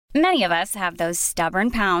Many of us have those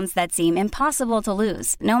stubborn pounds that seem impossible to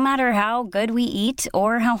lose, no matter how good we eat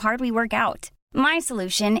or how hard we work out. My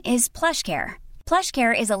solution is PlushCare.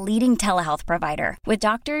 PlushCare is a leading telehealth provider with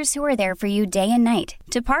doctors who are there for you day and night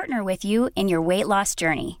to partner with you in your weight loss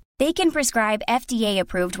journey. They can prescribe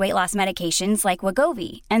FDA-approved weight loss medications like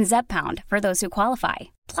Wegovy and Zepbound for those who qualify.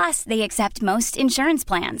 Plus, they accept most insurance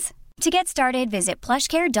plans. To get started, visit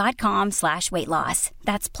plushcare.com/weightloss.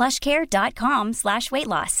 That's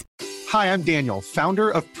plushcare.com/weightloss. Hi, I'm Daniel, founder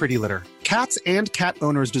of Pretty Litter. Cats and cat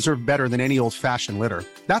owners deserve better than any old-fashioned litter.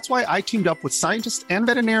 That's why I teamed up with scientists and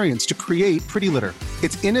veterinarians to create Pretty Litter.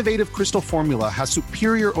 Its innovative crystal formula has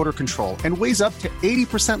superior odor control and weighs up to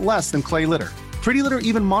 80% less than clay litter. Pretty Litter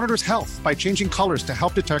even monitors health by changing colors to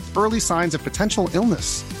help detect early signs of potential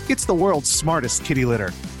illness. It's the world's smartest kitty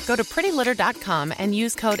litter. Go to prettylitter.com and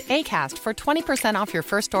use code ACAST for 20% off your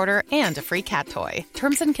first order and a free cat toy.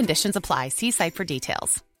 Terms and conditions apply. See site for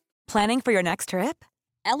details. Planning for your next trip?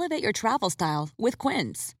 Elevate your travel style with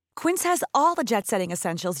Quince. Quince has all the jet-setting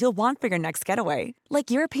essentials you'll want for your next getaway, like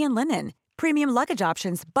European linen, premium luggage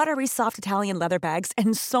options, buttery soft Italian leather bags,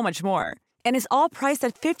 and so much more. And is all priced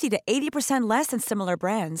at 50 to 80% less than similar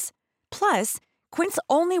brands. Plus, Quince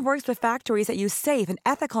only works with factories that use safe and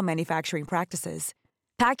ethical manufacturing practices.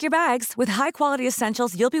 Pack your bags with high-quality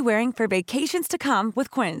essentials you'll be wearing for vacations to come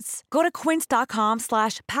with Quince. Go to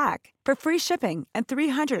quince.com/pack for free shipping and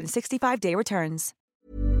 365-day returns.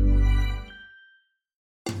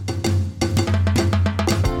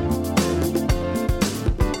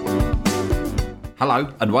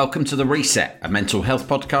 Hello and welcome to The Reset, a mental health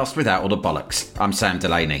podcast without all the bollocks. I'm Sam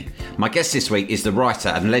Delaney. My guest this week is the writer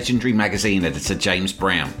and legendary magazine editor James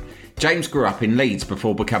Brown. James grew up in Leeds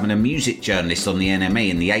before becoming a music journalist on the NME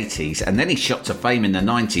in the 80s, and then he shot to fame in the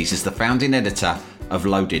 90s as the founding editor of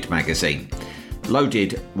Loaded magazine.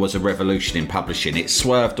 Loaded was a revolution in publishing. It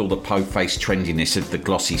swerved all the po-faced trendiness of the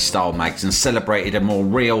glossy style mags and celebrated a more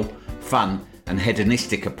real, fun and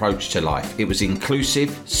hedonistic approach to life. It was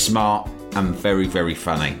inclusive, smart and very, very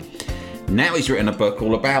funny. Now he's written a book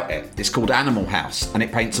all about it. It's called Animal House, and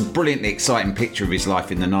it paints a brilliantly exciting picture of his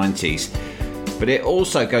life in the 90s. But it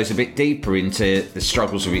also goes a bit deeper into the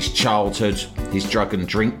struggles of his childhood, his drug and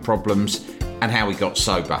drink problems, and how he got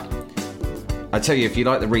sober. I tell you, if you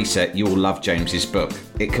like The Reset, you will love James's book.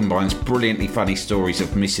 It combines brilliantly funny stories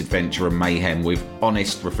of misadventure and mayhem with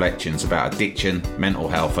honest reflections about addiction, mental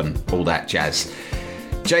health and all that jazz.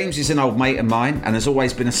 James is an old mate of mine and has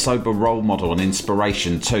always been a sober role model and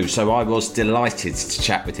inspiration too, so I was delighted to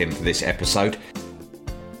chat with him for this episode.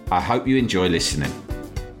 I hope you enjoy listening.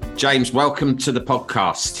 James, welcome to the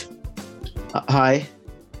podcast. Hi.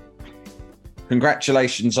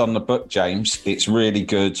 Congratulations on the book, James. It's really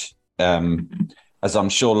good. As I'm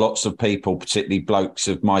sure lots of people, particularly blokes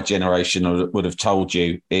of my generation, would have told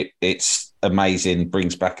you, it's amazing,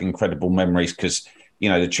 brings back incredible memories because, you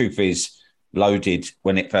know, the truth is, Loaded,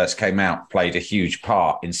 when it first came out, played a huge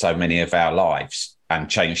part in so many of our lives and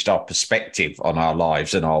changed our perspective on our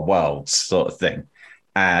lives and our worlds, sort of thing.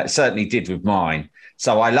 It certainly did with mine.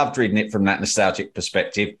 So I loved reading it from that nostalgic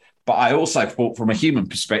perspective. But I also thought from a human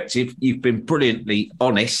perspective, you've been brilliantly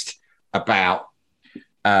honest about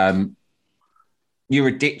your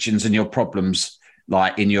addictions and your problems,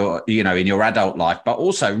 like in your adult life, but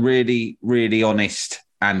also really, really honest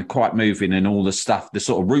and quite moving, and all the stuff, the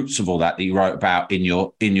sort of roots of all that you wrote about in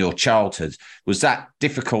your childhood. Was that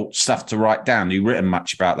difficult stuff to write down? Have you written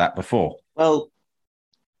much about that before? Well,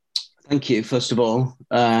 thank you, first of all.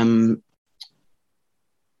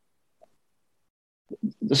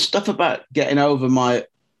 The stuff about getting over my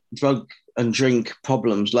drug and drink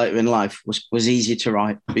problems later in life was easy to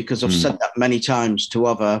write because I've said that many times to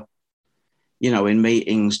other, in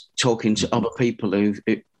meetings, talking to other people who've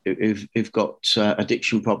got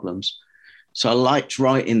addiction problems. So I liked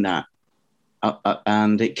writing that,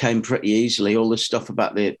 and it came pretty easily. All the stuff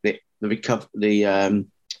about the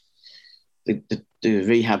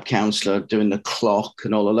rehab counsellor doing the clock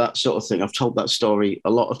and all of that sort of thing. I've told that story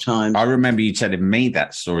a lot of times. I remember you telling me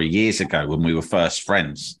that story years ago when we were first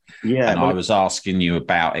friends. Yeah, and I was asking you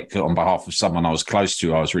about it on behalf of someone I was close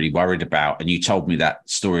to, I was really worried about, and you told me that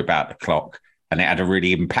story about the clock. And it had a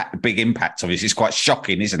really big impact. Obviously, it's quite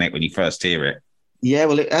shocking, isn't it, when you first hear it? Yeah,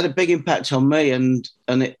 well, it had a big impact on me, and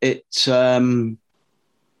a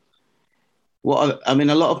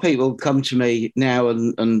lot of people come to me now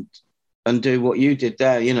and do what you did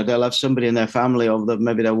there. They'll have somebody in their family, or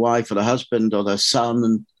maybe their wife or their husband or their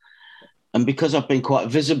son, and because I've been quite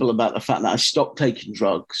visible about the fact that I stopped taking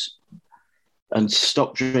drugs and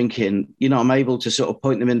stopped drinking, I'm able to sort of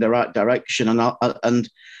point them in the right direction, and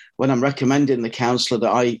when I'm recommending the counsellor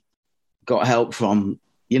that I got help from,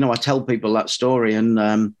 I tell people that story.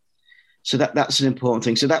 And so that's an important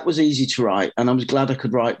thing. So that was easy to write. And I was glad I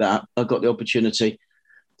could write that. I got the opportunity.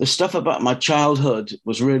 The stuff about my childhood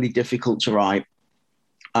was really difficult to write.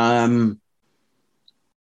 And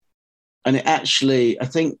it actually, I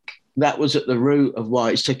think that was at the root of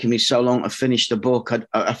why it's taken me so long to finish the book.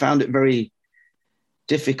 I found it very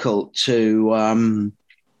difficult to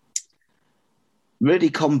really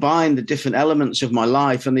combine the different elements of my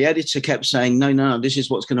life. And the editor kept saying, no, this is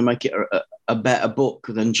what's going to make it a better book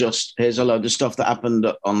than just here's a load of stuff that happened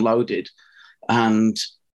unloaded. And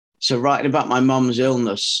so writing about my mum's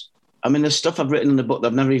illness, I mean, there's stuff I've written in the book that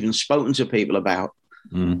I've never even spoken to people about.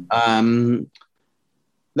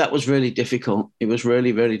 That was really difficult. It was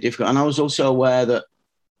really, really difficult. And I was also aware that,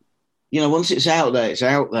 once it's out there, it's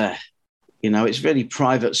out there. It's really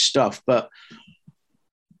private stuff. But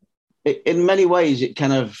in many ways, it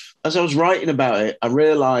kind of, as I was writing about it, I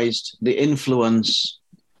realized the influence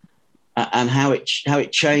and how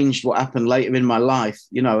it changed what happened later in my life,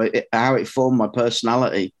 how it formed my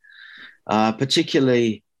personality,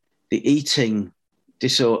 particularly the eating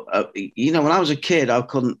disorder. When I was a kid,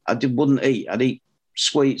 wouldn't eat. I'd eat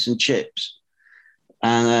sweets and chips.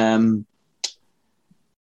 And,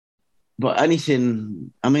 but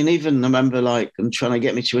anything, I mean, even I remember them trying to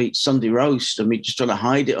get me to eat Sunday roast and me just trying to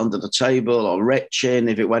hide it under the table, or retching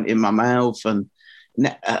if it went in my mouth. And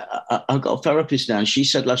I've got a therapist now, and she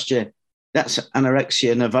said last year, that's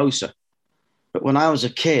anorexia nervosa. But when I was a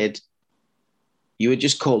kid, you were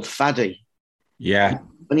just called faddy. Yeah.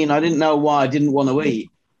 And, I didn't know why I didn't want to eat,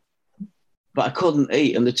 but I couldn't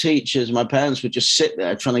eat. And the teachers, my parents would just sit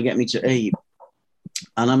there trying to get me to eat.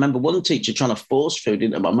 And I remember one teacher trying to force food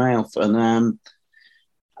into my mouth. And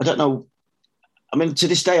I don't know. I mean, to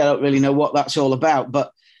this day, I don't really know what that's all about.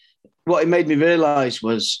 But what it made me realize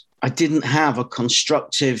was I didn't have a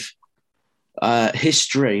constructive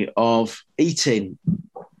history of eating.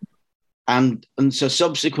 And so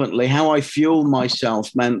subsequently, how I fueled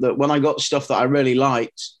myself meant that when I got stuff that I really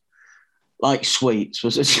liked, like sweets,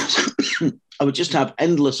 I would just have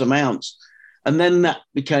endless amounts. And then that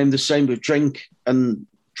became the same with drink and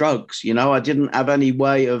drugs. I didn't have any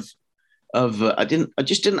way I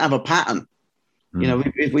just didn't have a pattern.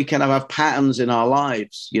 If we kind of have patterns in our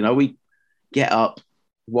lives, we get up,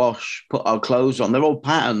 wash, put our clothes on, they're all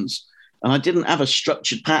patterns. And I didn't have a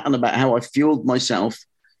structured pattern about how I fueled myself.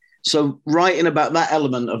 So writing about that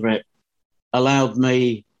element of it allowed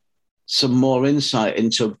me some more insight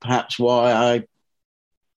into perhaps why I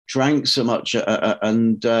drank so much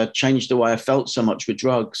and changed the way I felt so much with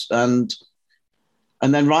drugs. And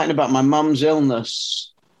then writing about my mum's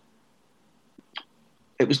illness,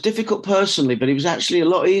 it was difficult personally, but it was actually a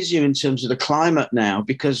lot easier in terms of the climate now,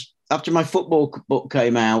 because after my football book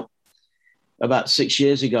came out about 6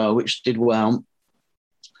 years ago, which did well,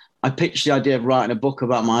 I pitched the idea of writing a book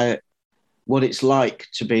about what it's like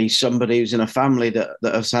to be somebody who's in a family that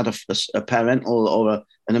has had a parental or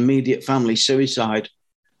an immediate family suicide.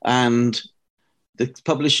 And the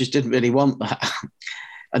publishers didn't really want that.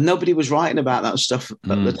 And nobody was writing about that stuff at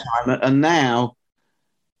the time. And now,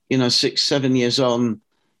 6-7 years on,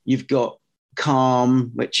 you've got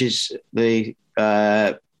Calm, which is the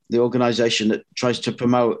organization that tries to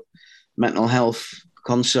promote mental health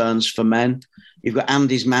concerns for men. You've got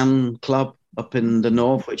Andy's Man Club up in the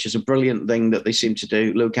north, which is a brilliant thing that they seem to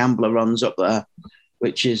do. Luke Ambler runs up there,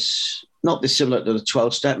 which is not dissimilar to the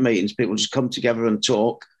 12-step meetings. People just come together and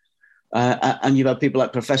talk. And you've had people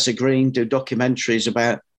like Professor Green do documentaries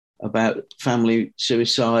about family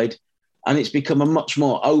suicide. And it's become a much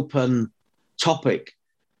more open topic.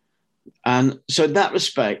 And so in that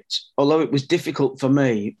respect, although it was difficult for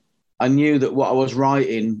me, I knew that what I was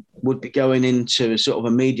writing would be going into a sort of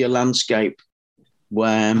a media landscape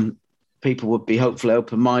where people would be hopefully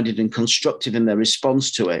open-minded and constructive in their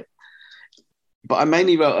response to it. But I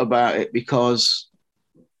mainly wrote about it because,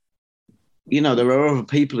 there are other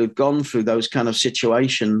people who've gone through those kind of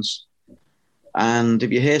situations. And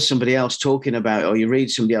if you hear somebody else talking about it, or you read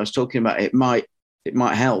somebody else talking about it, it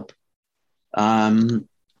might help. It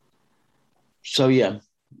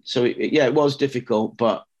was difficult,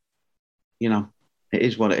 but, it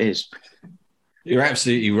is what it is. You're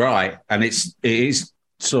absolutely right. And it is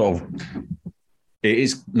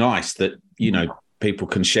nice that, people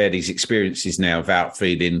can share these experiences now without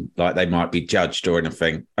feeling like they might be judged or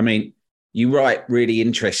anything. I mean, you write really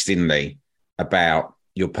interestingly about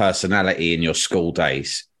your personality in your school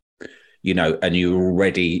days, and you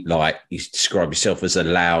already you describe yourself as a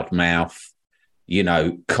loud mouth,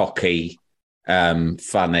 cocky,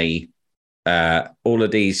 funny, all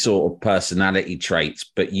of these sort of personality traits.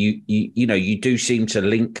 But you do seem to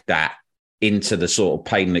link that into the sort of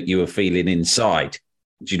pain that you were feeling inside.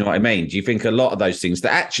 Do you know what I mean? Do you think a lot of those things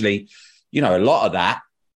that actually, a lot of that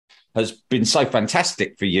has been so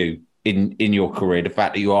fantastic for you in your career, the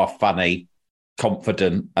fact that you are funny,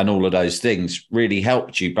 confident, and all of those things really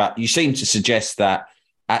helped you. But you seem to suggest that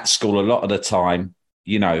at school a lot of the time,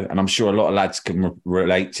 and I'm sure a lot of lads can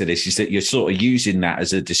relate to this, is that you're sort of using that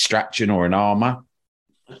as a distraction or an armour.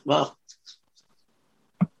 Well,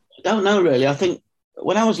 I don't know really. I think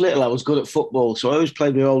when I was little, I was good at football. So I always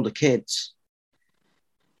played with older kids,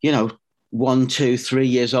 1, 2, 3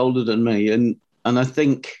 years older than me. And I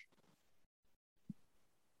think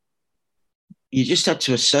you just had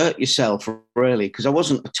to assert yourself, really, because I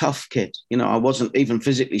wasn't a tough kid. I wasn't even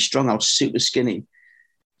physically strong. I was super skinny.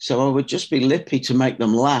 So I would just be lippy to make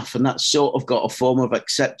them laugh. And that sort of got a form of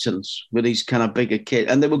acceptance with these kind of bigger kids.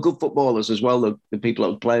 And they were good footballers as well, the people I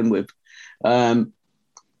was playing with.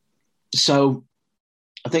 So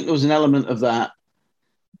I think there was an element of that.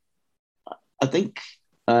 I think,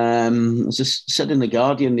 as I said in The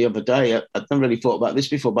Guardian the other day, I'd never really thought about this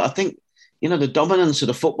before, but I think, the dominance of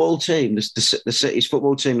the football team, the city's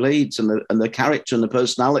football team, Leeds, and the character and the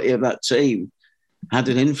personality of that team had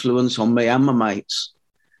an influence on me and my mates.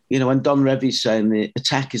 When Don Revie's saying the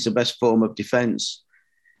attack is the best form of defence,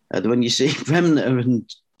 when you see Bremner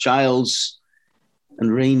and Giles and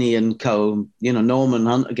Reaney and co, Norman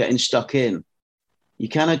Hunter getting stuck in, you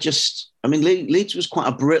kind of just, Leeds was quite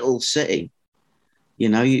a brittle city.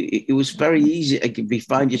 It was very easy to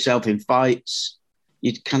find yourself in fights.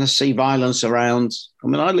 You'd kind of see violence around. I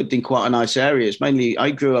lived in quite a nice area. It's mainly, I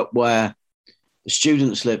grew up where the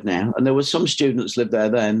students live now, and there were some students lived there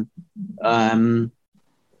then.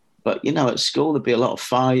 But, at school, there'd be a lot of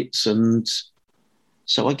fights. And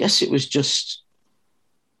so I guess it was just,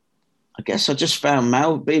 I just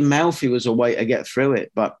found being mouthy was a way to get through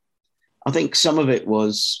it. But I think some of it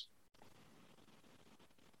was,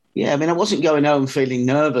 I wasn't going home feeling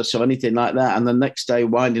nervous or anything like that, and the next day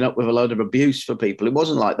winding up with a load of abuse for people. It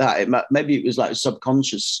wasn't like that. Maybe it was like a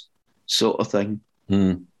subconscious sort of thing.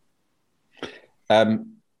 In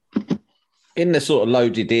the sort of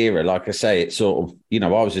loaded era, like I say, it's sort of, I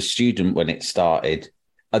was a student when it started.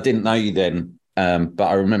 I didn't know you then, but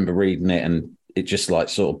I remember reading it, and it just like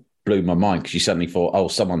sort of blew my mind, because you suddenly thought, oh,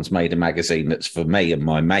 someone's made a magazine that's for me and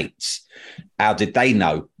my mates. How did they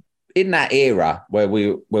know? In that era where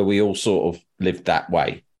we all sort of lived that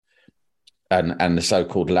way, and the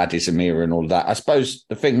so-called laddism era and all that, I suppose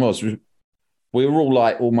the thing was we were all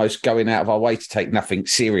like almost going out of our way to take nothing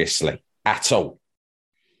seriously at all,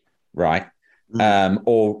 right?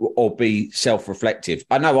 Or be self-reflective.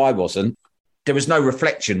 I know I wasn't. There was no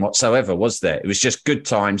reflection whatsoever, was there? It was just good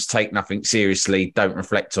times, take nothing seriously, don't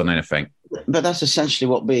reflect on anything. But that's essentially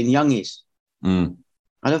what being young is.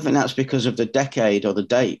 I don't think that's because of the decade or the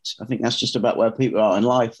date. I think that's just about where people are in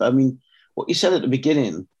life. What you said at the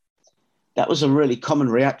beginning, that was a really common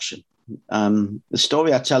reaction. The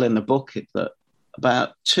story I tell in the book is that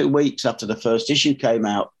about 2 weeks after the first issue came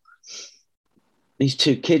out, these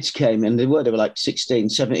two kids came in. They were like 16,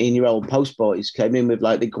 17-year-old post boys, came in with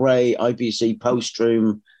like the grey IBC post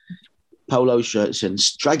room polo shirts and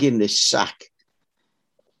dragging this sack.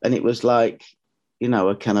 And it was like,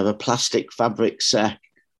 a kind of a plastic fabric sack.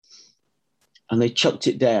 And they chucked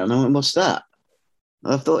it down. I went, what's that?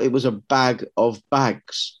 And I thought it was a bag of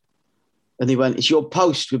bags. And he went, it's your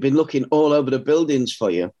post. We've been looking all over the buildings for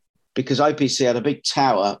you. Because IPC had a big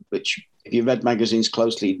tower, which if you read magazines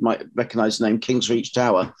closely, you might recognize the name Kingsreach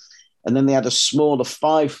Tower. And then they had a smaller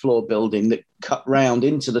 5-floor building that cut round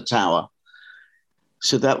into the tower.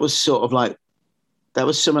 So that was something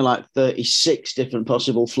like 36 different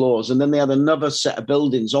possible floors. And then they had another set of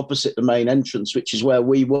buildings opposite the main entrance, which is where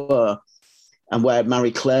we were and where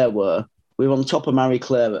Marie Claire were. We were on top of Marie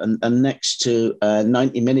Claire and next to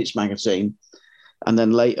 90 Minutes magazine, and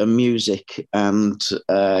then later Music and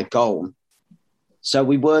Goal. So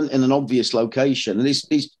we weren't in an obvious location. And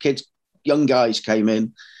these kids, young guys, came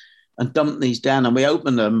in and dumped these down, and we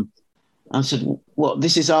opened them. And I said, "What?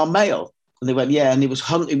 This is our mail?" And they went, "Yeah." And it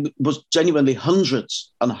was genuinely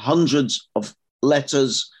hundreds and hundreds of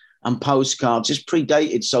letters and postcards. Just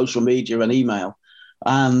predated social media and email.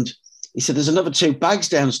 And he said, "There's another 2 bags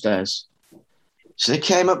downstairs." So they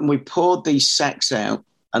came up and we poured these sacks out,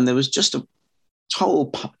 and there was just a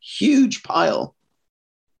total huge pile.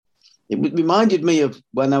 It reminded me of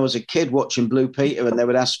when I was a kid watching Blue Peter, and they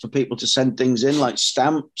would ask for people to send things in, like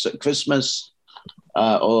stamps at Christmas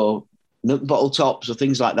or bottle tops or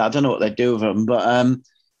things like that. I don't know what they do with them, but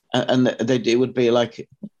it would be like,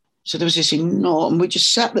 so there was this enormous, and we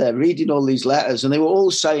just sat there reading all these letters, and they were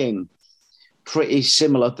all saying pretty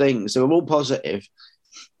similar things. They were all positive.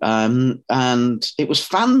 And it was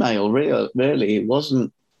fan mail, really. It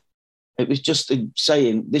wasn't. It was just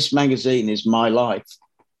saying, this magazine is my life,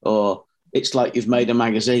 or it's like you've made a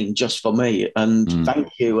magazine just for me, and thank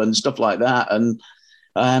you, and stuff like that. And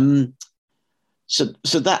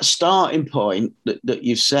so that starting point that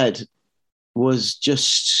you've said was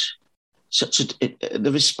just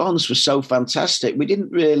the response was so fantastic. We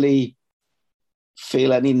didn't really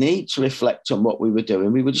feel any need to reflect on what we were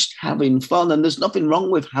doing. We were just having fun, and there's nothing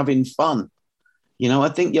wrong with having fun. I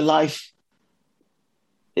think your life,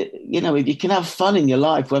 if you can have fun in your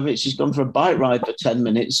life, whether it's just going for a bike ride for 10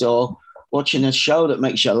 minutes or watching a show that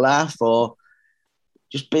makes you laugh, or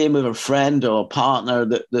just being with a friend or a partner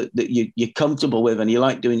that you're comfortable with and you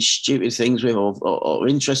like doing stupid things with, or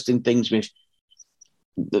interesting things with,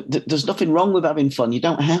 there's nothing wrong with having fun. You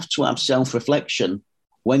don't have to have self-reflection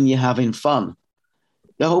when you're having fun.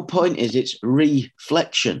 The whole point is it's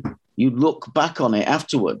reflection. You look back on it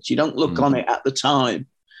afterwards. You don't look on it at the time.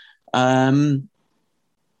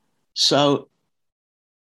 So,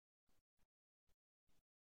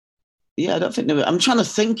 yeah, I don't think I'm trying to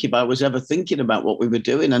think if I was ever thinking about what we were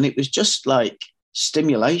doing, and it was just like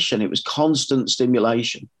stimulation. It was constant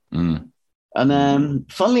stimulation. And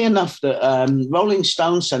funnily enough, that Rolling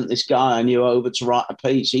Stone sent this guy I knew over to write a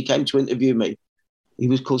piece. He came to interview me. He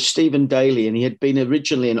was called Stephen Daly, and he had been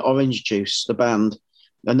originally in Orange Juice, the band,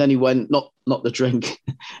 and then he went not the drink,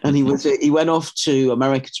 and he went off to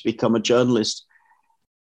America to become a journalist.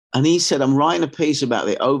 And he said, I'm writing a piece about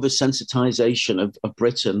the oversensitization of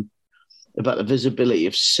Britain, about the visibility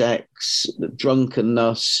of sex, the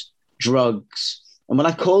drunkenness, drugs. And when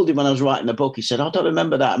I called him when I was writing the book, he said, I don't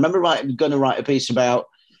remember that. I remember going to write a piece about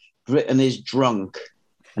Britain is drunk.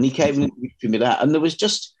 And he came and gave me that. And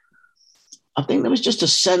I think there was just a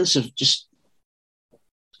sense of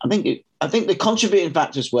I think the contributing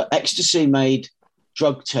factors were ecstasy made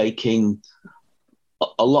drug taking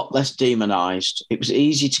a lot less demonized. It was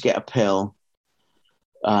easy to get a pill.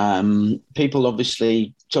 People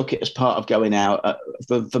obviously took it as part of going out.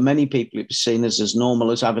 For many people, it was seen as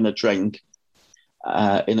normal as having a drink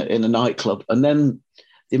in a nightclub. And then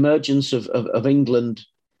the emergence of England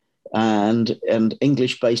and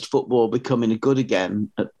English-based football becoming good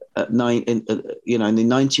again in the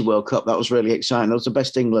 90 World Cup. That was really exciting. That was the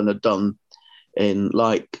best England had done in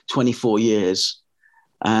like 24 years.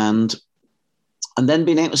 And then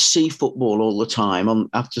being able to see football all the time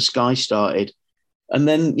after Sky started. And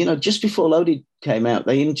then, just before Loaded came out,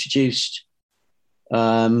 they introduced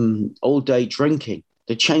all-day drinking.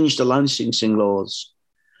 They changed the licensing laws.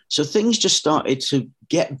 So things just started to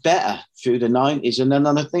get better through the 90s. And then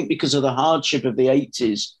I think because of the hardship of the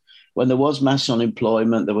 80s, when there was mass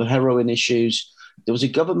unemployment, there were heroin issues, there was a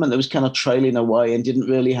government that was kind of trailing away and didn't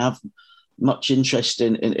really have much interest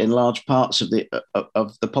in large parts of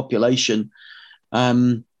the population.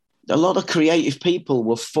 A lot of creative people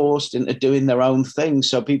were forced into doing their own thing.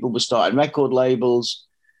 So people were starting record labels,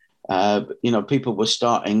 people were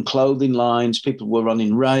starting clothing lines, people were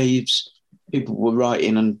running raves, people were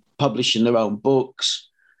writing and publishing their own books.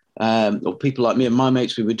 Or people like me and my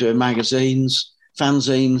mates, we were doing magazines,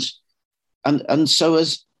 fanzines. And so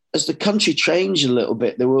as the country changed a little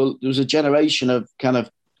bit, there was a generation of kind of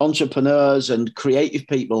entrepreneurs and creative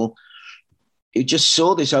people who just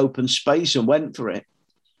saw this open space and went for it.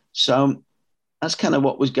 So that's kind of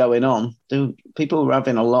what was going on. People were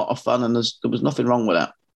having a lot of fun, and there was nothing wrong with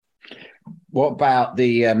that. What about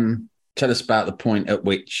tell us about the point at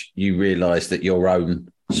which you realised that your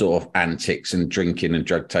own sort of antics and drinking and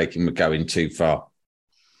drug taking were going too far?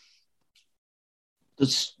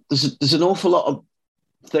 There's an awful lot of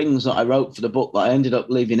things that I wrote for the book that I ended up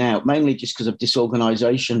leaving out, mainly just because of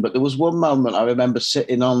disorganisation. But there was one moment I remember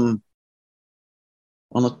sitting in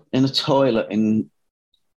a toilet in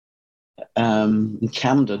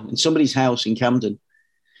Camden, in somebody's house in Camden,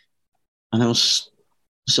 and I was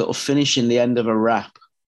sort of finishing the end of a wrap,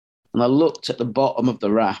 and I looked at the bottom of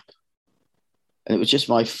the wrap, and it was just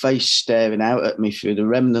my face staring out at me through the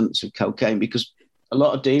remnants of cocaine, because a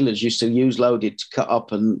lot of dealers used to use Loaded to cut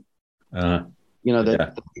up, and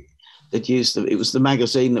they'd use it was the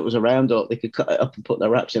magazine that was around, or they could cut it up and put their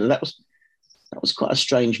wraps in. And that was quite a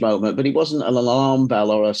strange moment, but it wasn't an alarm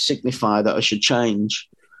bell or a signifier that I should change.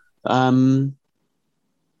 I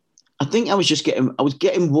think I was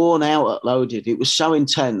getting worn out at Loaded. It was so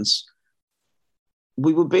intense.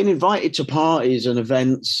 We were being invited to parties and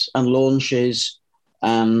events and launches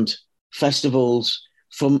and festivals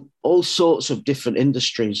from all sorts of different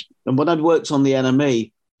industries. And when I'd worked on the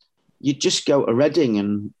NME, you'd just go to Reading,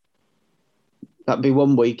 and that'd be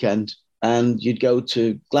one weekend. and you'd go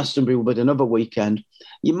to Glastonbury with another weekend.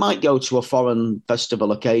 You might go to a foreign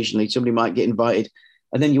festival occasionally. Somebody might get invited.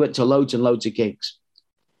 And then you went to loads and loads of gigs.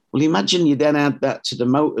 Well, imagine you then add that to the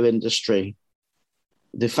motor industry,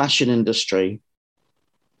 the fashion industry,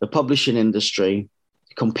 the publishing industry,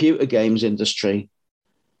 the computer games industry,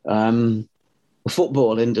 the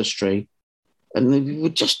football industry. And we were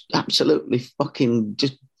just absolutely fucking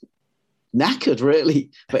just knackered, really,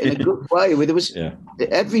 but in a good way. There was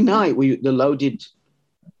every night the loaded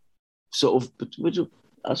sort of,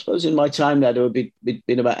 I suppose in my time there would be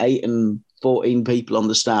been about 8 and 14 people on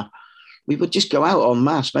the staff. We would just go out en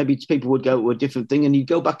masse. Maybe people would go to a different thing, and you'd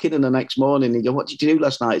go back in the next morning and you go, "What did you do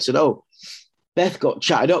last night?" I said, "Oh, Beth got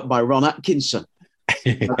chatted up by Ron Atkinson."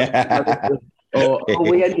 or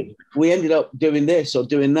we ended up doing this or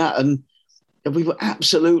doing that, and we were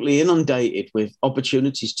absolutely inundated with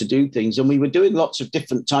opportunities to do things. And we were doing lots of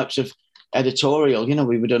different types of editorial. You know,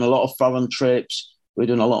 we were doing a lot of foreign trips. We were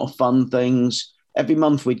doing a lot of fun things. Every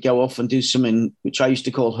month we'd go off and do something which I used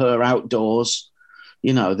to call Her Outdoors.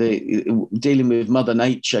 You know, dealing with Mother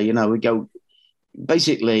Nature. You know, we go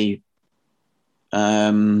basically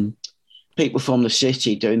people from the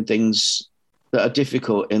city doing things that are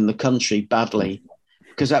difficult in the country badly,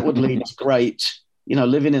 because that would lead to great, you know,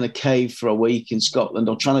 living in a cave for a week in Scotland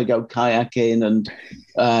or trying to go kayaking, and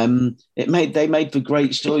they made for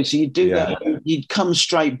great stories. So you'd do that, you'd come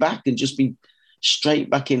straight back and just be straight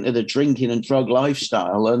back into the drinking and drug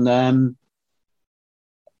lifestyle. And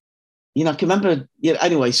you know, I can remember.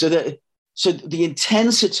 Anyway, so the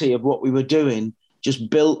intensity of what we were doing just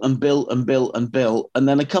built and built and built and built, and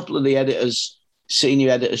then a couple of the senior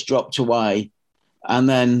editors dropped away, and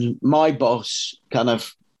then my boss kind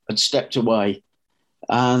of had stepped away.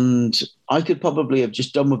 And I could probably have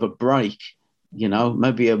just done with a break, you know,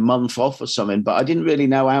 maybe a month off or something, but I didn't really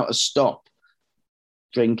know how to stop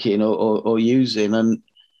drinking or using. And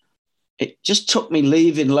it just took me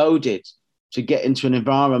leaving Loaded to get into an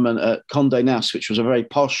environment at Condé Nast, which was a very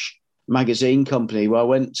posh magazine company, where I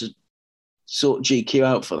went to sort GQ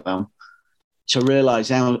out for them, to realize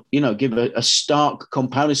how, you know, give a stark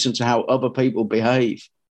comparison to how other people behave.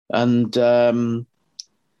 And so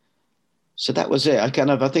that was it. I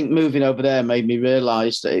think moving over there made me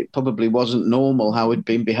realize that it probably wasn't normal how we'd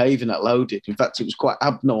been behaving at Loaded. In fact, it was quite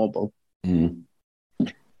abnormal. Mm.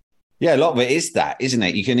 Yeah, a lot of it is that, isn't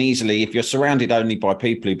it? You can easily, if you're surrounded only by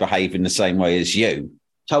people who behave in the same way as you,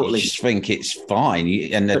 totally, you just think it's fine,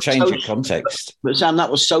 and they change your context. But Sam, that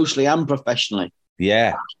was socially and professionally.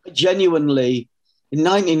 Yeah. Genuinely, in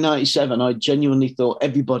 1997, I genuinely thought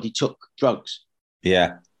everybody took drugs.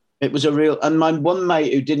 Yeah. It was a real, and my one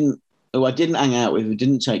mate who I didn't hang out with, who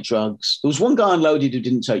didn't take drugs. There was one guy on Loaded who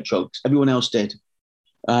didn't take drugs. Everyone else did.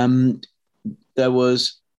 There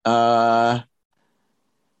was the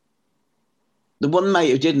one mate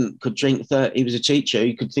who didn't could drink 30. He was a teacher.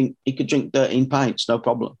 He could drink 13 pints, no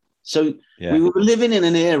problem. So we were living in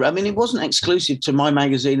an era. I mean, it wasn't exclusive to my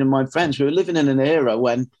magazine and my friends. We were living in an era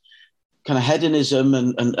when kind of hedonism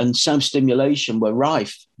and self-stimulation were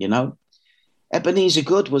rife, you know. Ebenezer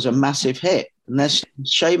Good was a massive hit. And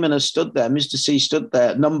Shaman has stood there, Mr. C stood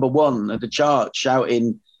there, number one at the chart,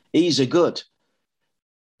 shouting, "He's a good.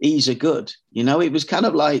 He's a good." You know, it was kind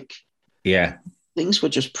of like, things were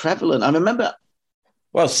just prevalent. I remember.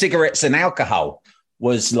 Well, Cigarettes and Alcohol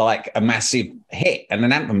was like a massive hit and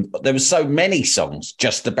an anthem. There were so many songs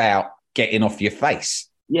just about getting off your face.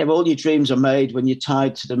 Yeah, but all your dreams are made when you're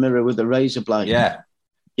tied to the mirror with a razor blade. Yeah.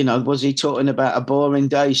 You know, was he talking about a boring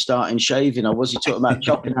day starting shaving, or was he talking about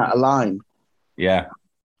chopping out a line? Yeah.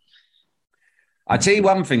 I tell you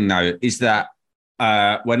one thing, though, is that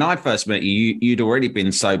when I first met you, you'd already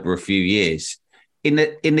been sober a few years. In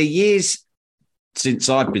the years since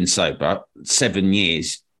I've been sober, 7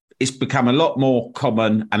 years, it's become a lot more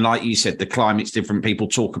common. And like you said, the climate's different. People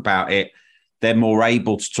talk about it. They're more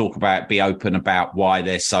able to talk about it, be open about why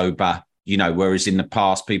they're sober, you know, whereas in the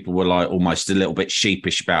past, people were like almost a little bit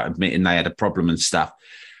sheepish about admitting they had a problem and stuff.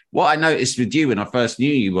 What I noticed with you when I first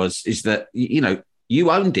knew you is that, you know,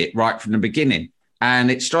 you owned it right from the beginning.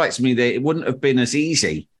 And it strikes me that it wouldn't have been as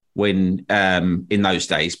easy when in those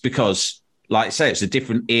days, because like I say, it's a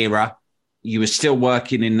different era. You were still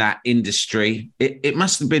working in that industry. It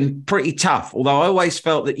must have been pretty tough, although I always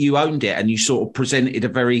felt that you owned it and you sort of presented a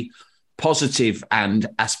very positive and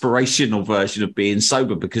aspirational version of being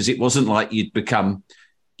sober, because it wasn't like you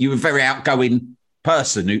were a very outgoing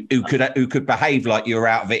person who could behave like you were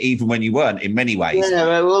out of it even when you weren't in many ways.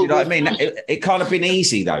 Yeah, well, you know what I mean? It can't have been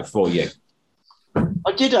easy though for you.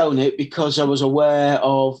 I did own it because I was aware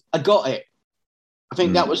of, I got it. I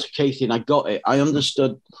think that was the key thing. I got it. I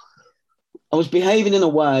understood I was behaving in a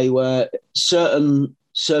way where certain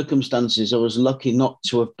circumstances I was lucky not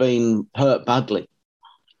to have been hurt badly,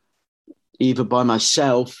 either by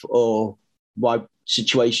myself or by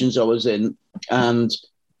situations I was in. And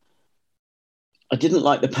I didn't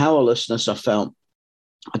like the powerlessness I felt.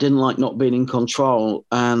 I didn't like not being in control.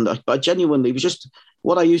 And I genuinely, it was just,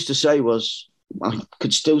 what I used to say was, I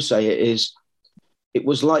could still say it is, it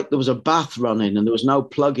was like there was a bath running and there was no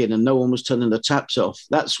plug-in and no one was turning the taps off.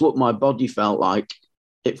 That's what my body felt like.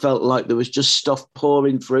 It felt like there was just stuff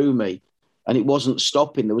pouring through me and it wasn't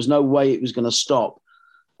stopping. There was no way it was going to stop.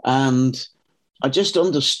 And I just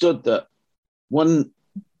understood that when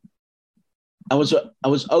I was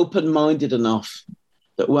open-minded enough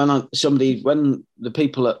that when the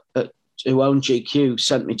people who own GQ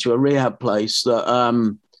sent me to a rehab place,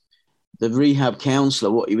 that the rehab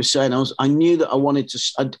counsellor, what he was saying, I knew that I wanted to.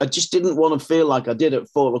 I just didn't want to feel like I did at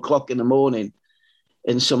 4 o'clock in the morning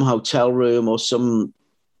in some hotel room or some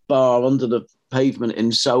bar under the pavement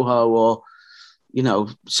in Soho, or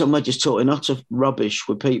somewhere just talking utter rubbish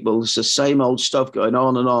with people. It's the same old stuff going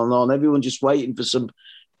on and on and on. Everyone just waiting for some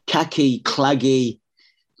khaki, claggy,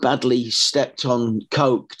 badly stepped on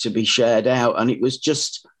coke to be shared out. And it was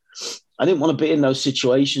just, I didn't want to be in those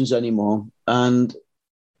situations anymore. And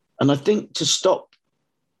I think to stop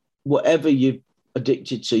whatever you're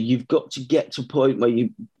addicted to, you've got to get to a point where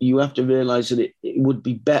you have to realize that it would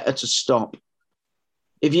be better to stop.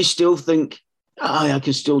 If you still think, I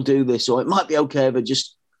can still do this, or it might be okay, but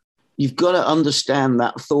just, you've got to understand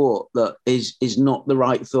that thought that is not the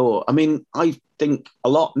right thought. I mean, I think a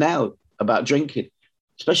lot now about drinking,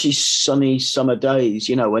 especially sunny summer days,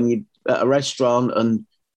 when you're at a restaurant and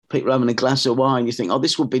people are having a glass of wine, you think, oh,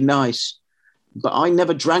 this would be nice. But I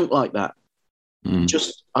never drank like that.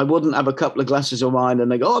 Just, I wouldn't have a couple of glasses of wine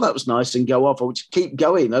and they go, oh, that was nice, and go off. I would just keep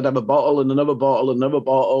going. I'd have a bottle and another bottle and another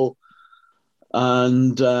bottle.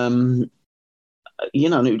 And, and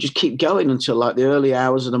it would just keep going until like the early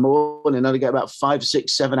hours of the morning. I'd get about 5,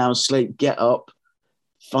 6, 7 hours sleep, get up,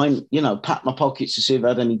 pat my pockets to see if I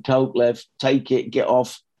had any coke left, take it, get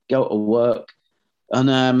off, go to work.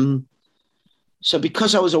 And so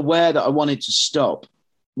because I was aware that I wanted to stop,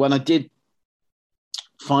 when I did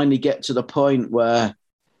finally get to the point where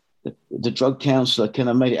the drug counsellor kind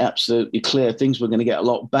of made it absolutely clear things were going to get a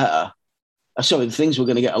lot better. Things were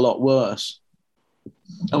going to get a lot worse.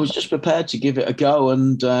 I was just prepared to give it a go,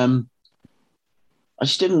 and I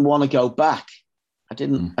just didn't want to go back. I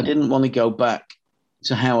didn't want to go back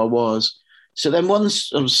to how I was. So then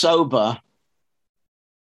once I was sober,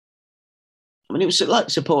 I mean, it was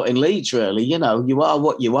like supporting Leeds, really. You are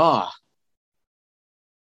what you are.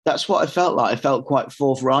 That's what I felt like. I felt quite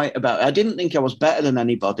forthright about it. I didn't think I was better than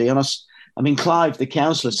anybody. And Clive, the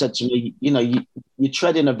counsellor, said to me, you're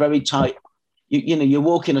treading a very tight, you're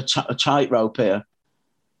walking a tightrope here.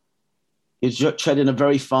 You're treading a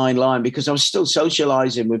very fine line, because I was still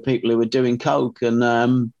socialising with people who were doing coke. But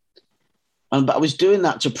I was doing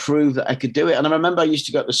that to prove that I could do it. And I remember I used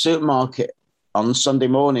to go to the supermarket on Sunday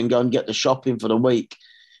morning, go and get the shopping for the week.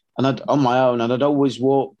 And on my own, and I'd always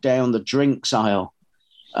walk down the drinks aisle.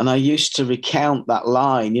 And I used to recount that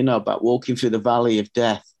line, about walking through the valley of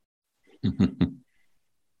death.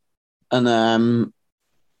 And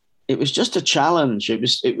it was just a challenge. It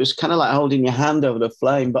was kind of like holding your hand over the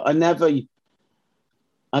flame. But I'd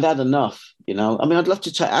had enough, I mean, I'd love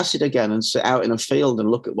to take acid again and sit out in a field and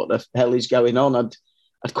look at what the hell is going on.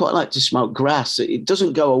 I'd quite like to smoke grass. It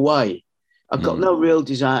doesn't go away. I've got no real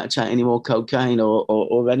desire to take any more cocaine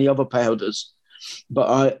or any other powders.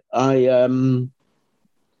 But I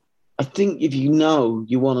think if you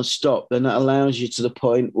want to stop, then that allows you to the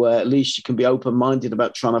point where at least you can be open-minded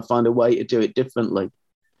about trying to find a way to do it differently.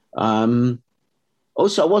 Also,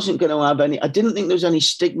 I wasn't going to have I didn't think there was any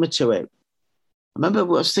stigma to it. I remember I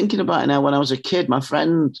was thinking about it now when I was a kid. One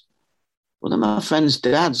of my friend's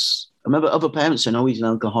dads, I remember other parents saying, oh, he's an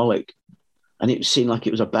alcoholic. And it seemed like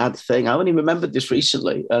it was a bad thing. I only remembered this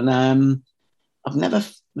recently. And I've never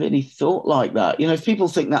really thought like that. If people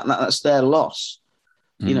think that's their loss,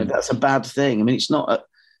 that's a bad thing. I mean, it's not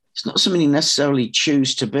something you necessarily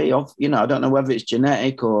choose to be. I don't know whether it's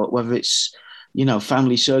genetic or whether it's,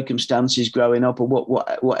 family circumstances growing up, or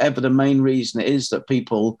whatever the main reason it is that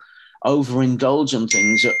people overindulge on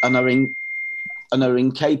things and are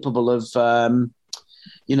incapable of,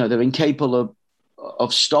 they're incapable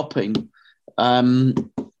of stopping. But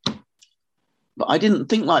I didn't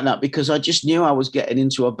think like that, because I just knew I was getting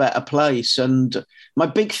into a better place. And my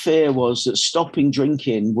big fear was that stopping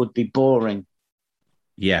drinking would be boring.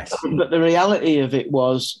 Yes. But the reality of it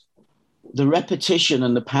was the repetition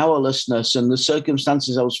and the powerlessness and the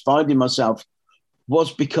circumstances I was finding myself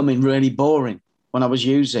was becoming really boring when I was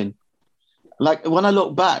using. Like when I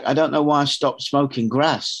look back, I don't know why I stopped smoking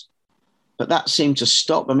grass, but that seemed to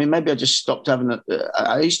stop. I mean, maybe I just stopped having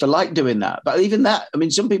I used to like doing that, but even that, I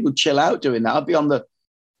mean, some people chill out doing that. I'd be on the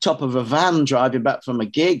top of a van driving back from a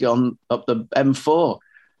gig up the M4,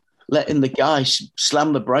 letting the guy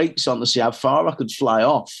slam the brakes on to see how far I could fly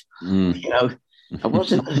off. You know, I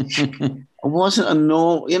wasn't a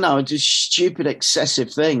normal, you know, just stupid,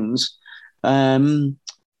 excessive things. I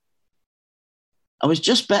was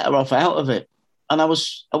just better off out of it. And I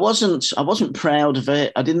wasn't proud of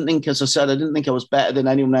it. I didn't think, as I said, I didn't think I was better than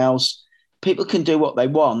anyone else. People can do what they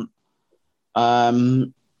want.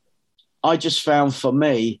 I just found for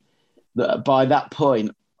me that by that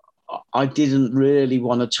point, I didn't really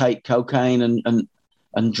want to take cocaine and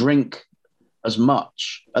drink as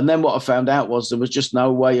much. And then what I found out was there was just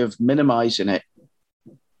no way of minimizing it.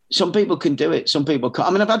 Some people can do it. Some people can't.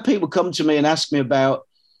 I mean, I've had people come to me and ask me about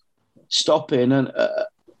stopping, and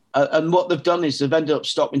what they've done is they've ended up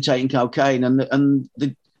stopping taking cocaine, and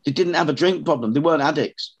they didn't have a drink problem. They weren't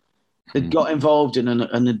addicts. They got involved in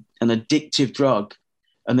an addictive drug,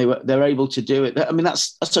 and they're able to do it. I mean,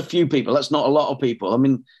 that's a few people. That's not a lot of people. I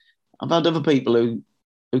mean, I've had other people who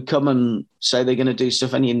come and say they're going to do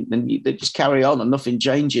stuff, and they just carry on, and nothing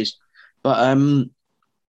changes. But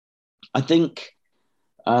I think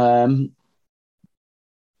I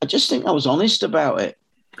just think I was honest about it.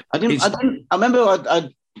 I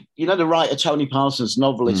remember you know, the writer Tony Parsons,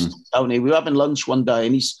 novelist Tony. We were having lunch one day,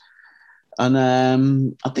 and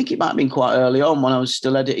I think it might have been quite early on when I was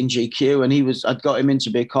still editing GQ, and I'd got him in to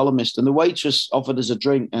be a columnist, and the waitress offered us a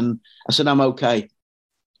drink, and I said, I'm okay.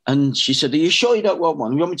 And she said, are you sure you don't want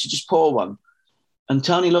one? You want me to just pour one? And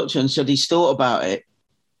Tony looked at her and said, he's thought about it.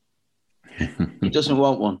 He doesn't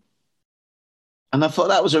want one. And I thought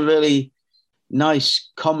that was a really nice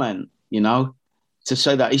comment, you know, to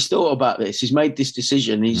say that he's thought about this. He's made this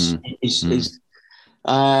decision.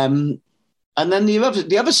 And then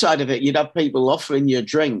the other side of it, you'd have people offering you a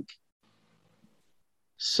drink.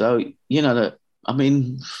 So, you know,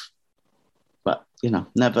 but, you know,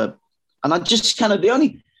 never. And I just kind of, the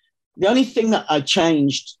only thing that I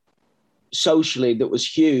changed socially that was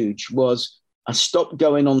huge was I stopped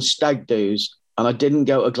going on stag do's, and I didn't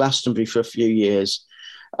go to Glastonbury for a few years.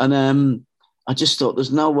 And I just thought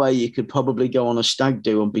there's no way you could probably go on a stag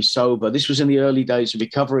do and be sober. This was in the early days of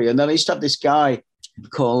recovery. And then I used to have this guy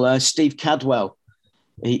called Steve Cadwell.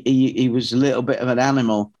 He was a little bit of an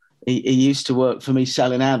animal. He used to work for me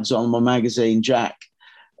selling ads on my magazine, Jack.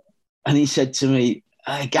 And he said to me,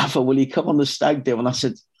 hey, Gaffer, will you come on the stag do? And I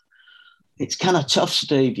said, it's kind of tough,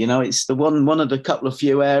 Steve. You know, it's the one of the couple of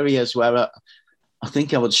few areas where I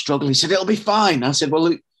think I would struggle. He said, it'll be fine. I said, well,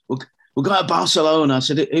 look, we'll go to Barcelona. I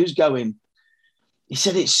said, who's going? He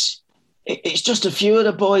said, it's just a few of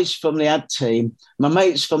the boys from the ad team, my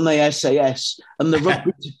mates from the SAS, and my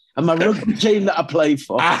rugby team that I play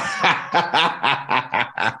for.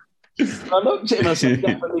 I looked at him, I said,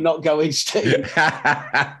 definitely not going, Steve.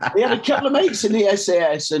 He had a couple of mates in the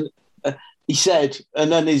SAS, and he said,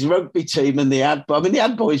 and then his rugby team and the ad. I mean, the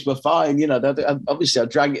ad boys were fine, you know. Obviously, I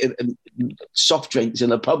drank soft drinks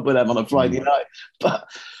in a pub with them on a Friday night. But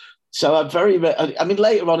so I mean,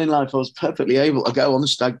 later on in life, I was perfectly able to go on the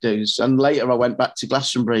stag do's, and later I went back to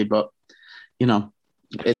Glastonbury. But you know,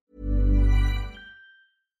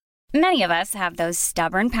 Many of us have those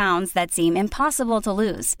stubborn pounds that seem impossible to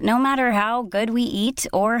lose, no matter how good we eat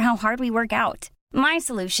or how hard we work out. My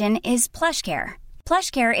solution is PlushCare.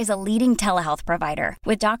 PlushCare is a leading telehealth provider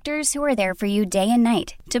with doctors who are there for you day and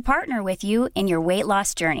night to partner with you in your weight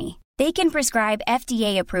loss journey. They can prescribe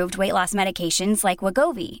FDA-approved weight loss medications like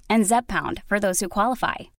Wegovy and Zepbound for those who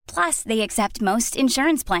qualify. Plus, they accept most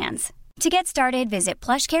insurance plans. To get started, visit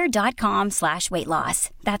plushcare.com/weightloss.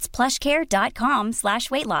 That's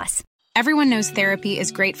plushcare.com/weightloss. Everyone knows therapy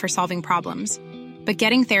is great for solving problems, but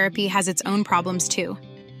getting therapy has its own problems too,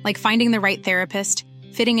 like finding the right therapist,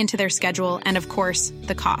 fitting into their schedule, and of course,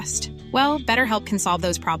 the cost. Well, BetterHelp can solve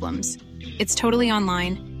those problems. It's totally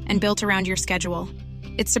online and built around your schedule.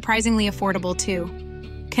 It's surprisingly affordable too.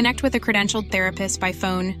 Connect with a credentialed therapist by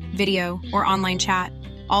phone, video, or online chat,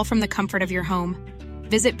 all from the comfort of your home.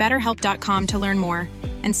 Visit BetterHelp.com to learn more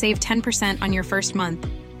and save 10% on your first month.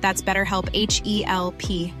 That's BetterHelp,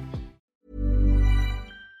 H-E-L-P.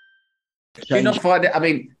 Do you not find it? I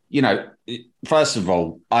mean, you know, first of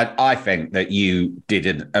all, I think that you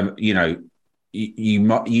didn't, you know,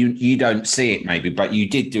 you don't see it maybe, but you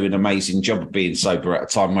did do an amazing job of being sober at a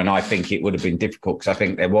time when I think it would have been difficult, because I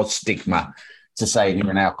think there was stigma to saying you're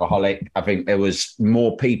an alcoholic. I think there was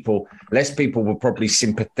less people were probably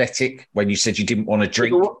sympathetic when you said you didn't want to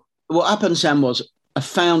drink. what happened, Sam, was I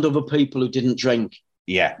found other people who didn't drink.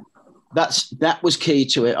 Yeah. That was key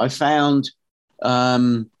to it. I found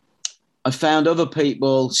other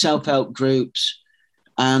people, self-help groups.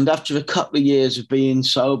 And after a couple of years of being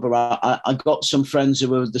sober, I got some friends who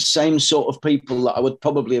were the same sort of people that I would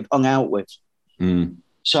probably have hung out with. Mm.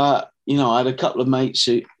 So, I had a couple of mates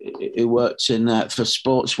who worked in for a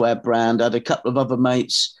sportswear brand. I had a couple of other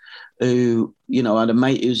mates who, I had a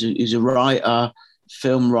mate who's a writer,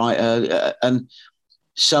 film writer. And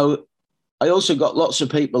so I also got lots of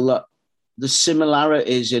people that the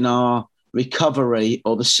similarities in our recovery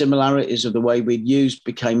or the similarities of the way we'd used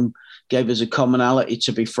gave us a commonality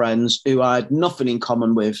to be friends who I had nothing in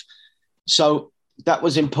common with. So that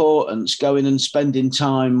was important, going and spending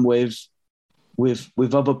time with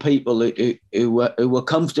other people who were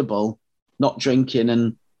comfortable not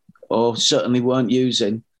drinking or certainly weren't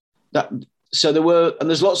using that. So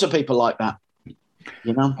there's lots of people like that,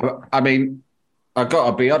 I mean, I've got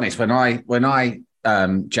to be honest, when I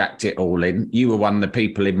jacked it all in, you were one of the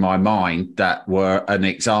people in my mind that were an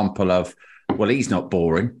example of, well, he's not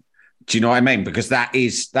boring. Do you know what I mean? Because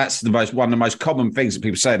that's one of the most common things that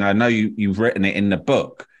people say. And I know you've written it in the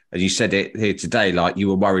book, and you said it here today, like you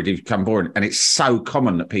were worried he'd become boring. And it's so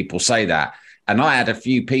common that people say that. And I had a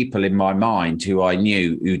few people in my mind who I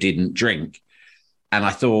knew who didn't drink. And I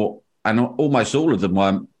thought, and almost all of them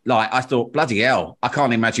weren't like, I thought, bloody hell, I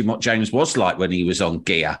can't imagine what James was like when he was on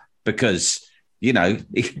gear, because, he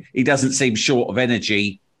doesn't seem short of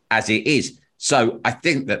energy as it is. So I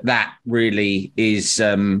think that really is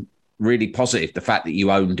really positive, the fact that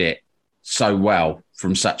you owned it so well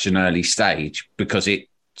from such an early stage, because it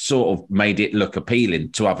sort of made it look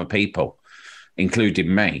appealing to other people,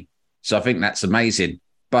 including me. So I think that's amazing.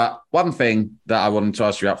 But one thing that I wanted to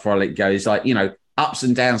ask you before I let you go is, like, ups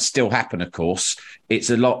and downs still happen, of course. It's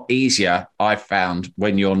a lot easier, I've found,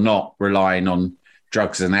 when you're not relying on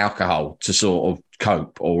drugs and alcohol to sort of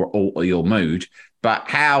cope or alter your mood. But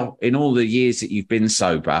how, in all the years that you've been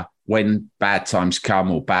sober, when bad times come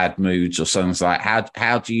or bad moods or something like,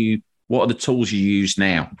 what are the tools you use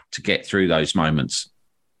now to get through those moments?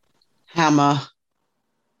 Hammer,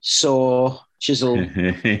 saw, chisel.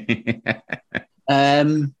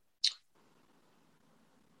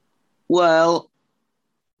 Well,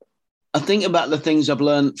 I think about the things I've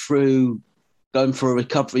learned through going through a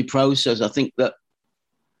recovery process. I think that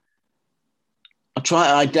I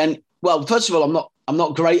try to well, first of all, I'm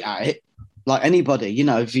not great at it, like anybody.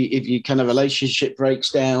 If you kind of relationship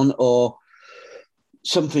breaks down or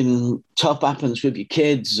something tough happens with your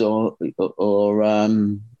kids, or if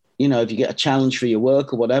you get a challenge for your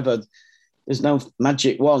work or whatever, there's no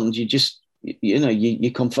magic wand. You just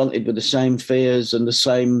you're confronted with the same fears and the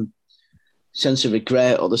same sense of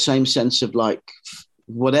regret or the same sense of like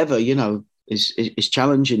whatever is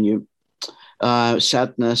challenging you,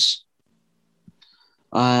 sadness.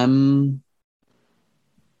 I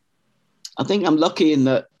think I'm lucky in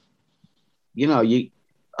that, I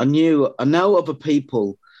know other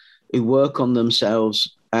people who work on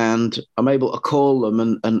themselves, and I'm able to call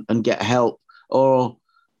them and get help, or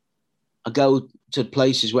I go to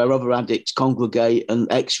places where other addicts congregate and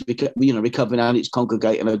recovering addicts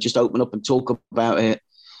congregate, and I just open up and talk about it.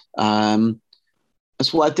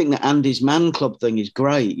 That's why I think the Andy's Man Club thing is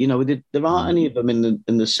great. There aren't any of them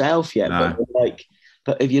in the South yet, no.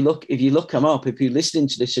 But if you look them up, if you're listening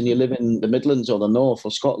to this and you live in the Midlands or the North or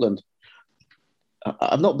Scotland,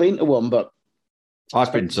 I've not been to one, but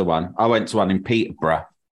I've been to one. I went to one in Peterborough.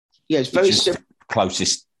 Yeah, it's very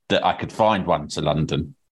closest that I could find one to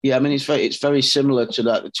London. Yeah, I mean it's very similar to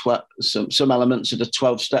that. Some elements of the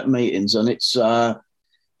 12-step meetings, and it's so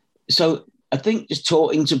I think just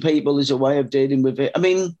talking to people is a way of dealing with it. I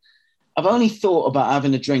mean, I've only thought about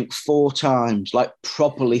having a drink 4 times, like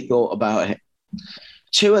properly thought about it.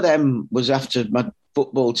 2 of them was after my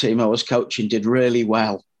football team I was coaching did really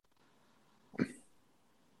well.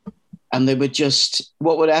 And they were just,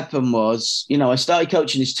 what would happen was, I started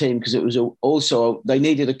coaching this team because it was also, they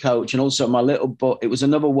needed a coach, and also it was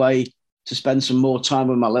another way to spend some more time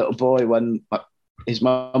with my little boy when his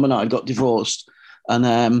mum and I got divorced. And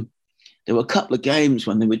there were a couple of games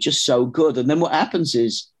when they were just so good. And then what happens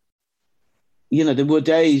is, there were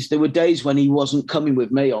days when he wasn't coming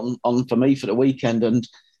with me on for me for the weekend. And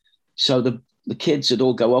so the kids would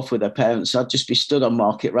all go off with their parents. I'd just be stood on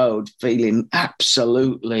Market Road feeling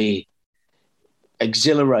absolutely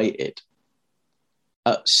exhilarated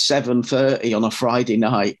at 7:30 on a Friday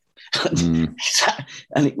night. And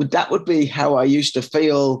that would be how I used to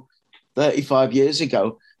feel 35 years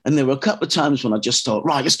ago. And there were a couple of times when I just thought,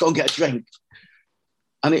 right, let's go and get a drink.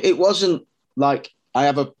 And it wasn't like I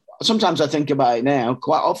sometimes I think about it now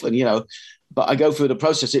quite often, but I go through the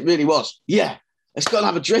process. It really was, let's go and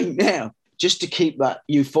have a drink now, just to keep that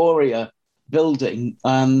euphoria building.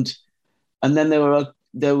 And then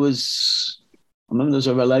there was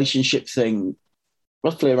a relationship thing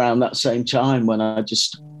roughly around that same time when I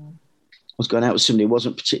was going out with somebody who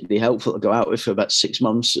wasn't particularly helpful to go out with for about 6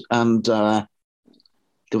 months. And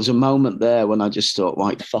there was a moment there when I just thought,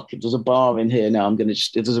 right, fuck, if there's a bar in here now, I'm going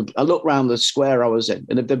to I looked around the square I was in,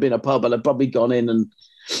 and if there'd been a pub, I'd have probably gone in, and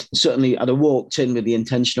certainly I'd have walked in with the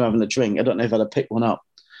intention of having a drink. I don't know if I'd have picked one up.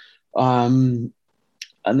 And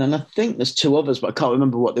then I think there's 2 others, but I can't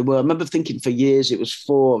remember what they were. I remember thinking for years it was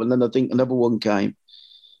 4, and then I think another one came.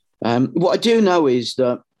 What I do know is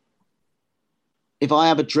that if I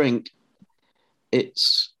have a drink,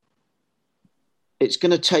 it's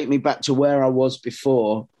going to take me back to where I was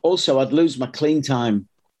before. Also, I'd lose my clean time,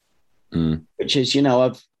 which is,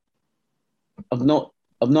 I've not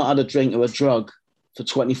had a drink or a drug for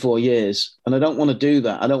 24 years, and I don't want to do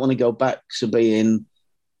that. I don't want to go back to being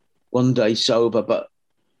one day sober, but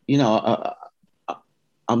I'm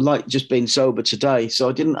like just being sober today, so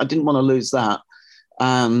I didn't want to lose that.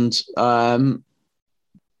 And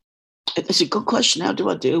it's a good question. How do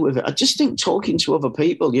I deal with it? I just think talking to other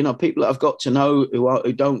people, people that I've got to know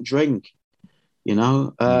who don't drink,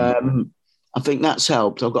 I think that's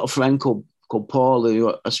helped. I've got a friend called Paul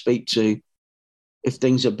who I speak to if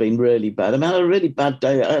things have been really bad. I mean, I had a really bad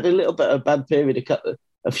day. I had a little bit of a bad period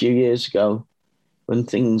a few years ago when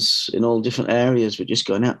things in all different areas were just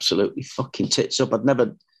going absolutely fucking tits up. I'd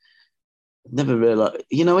never realised,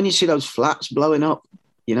 when you see those flats blowing up,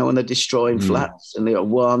 when they're destroying flats and they got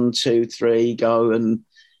 1, 2, 3 go, and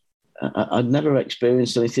I'd never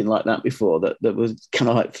experienced anything like that before. That was kind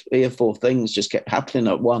of like 3 or 4 things just kept happening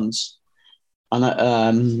at once,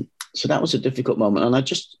 and so that was a difficult moment. And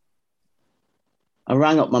I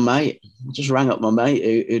rang up my mate. I just rang up my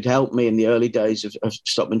mate who'd helped me in the early days of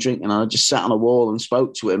stopping drinking. And I just sat on a wall and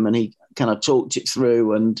spoke to him, and he kind of talked it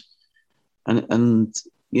through, and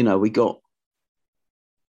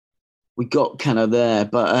we got kind of there,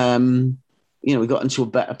 but we got into a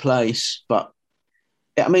better place. But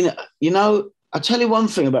I mean, I'll tell you one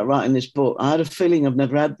thing about writing this book. I had a feeling I've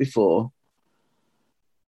never had before,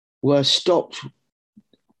 where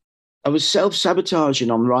I was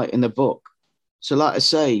self-sabotaging on writing the book. So like I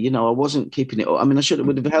say, I wasn't keeping it. I mean, it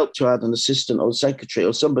would have helped to have an assistant or secretary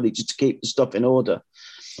or somebody just to keep the stuff in order.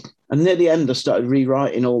 And near the end, I started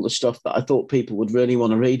rewriting all the stuff that I thought people would really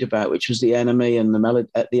want to read about, which was The Enemy and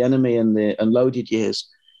The Enemy and Loaded Years.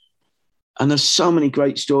 And there's so many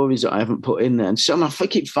great stories that I haven't put in there. And I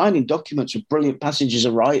keep finding documents with brilliant passages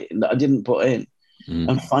of writing that I didn't put in,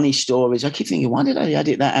 and funny stories. I keep thinking, why did I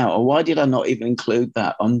edit that out? Or why did I not even include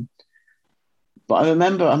that? But I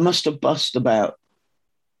remember I must have bust about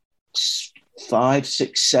 5,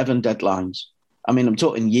 6, 7 deadlines. I mean, I'm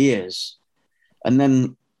talking years. And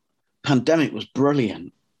then pandemic was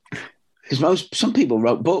brilliant because some people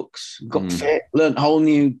wrote books, got fit, learned whole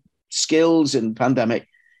new skills in pandemic.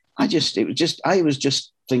 I was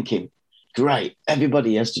just thinking, great,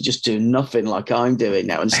 everybody has to just do nothing like I'm doing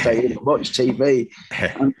now and stay in and watch TV.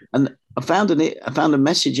 And I found a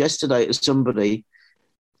message yesterday to somebody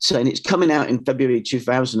saying it's coming out in February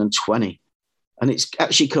 2020, and it's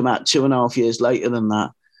actually come out 2.5 years later than that.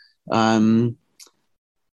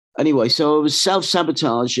 Anyway, so I was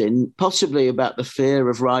self-sabotaging, possibly about the fear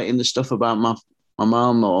of writing the stuff about my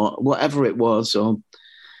mum or whatever it was.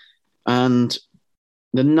 And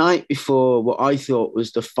the night before what I thought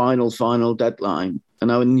was the final deadline,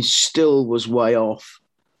 and I still was way off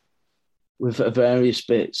with various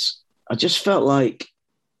bits, I just felt like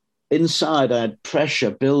inside I had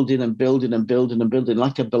pressure building and building and building and building,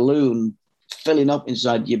 like a balloon filling up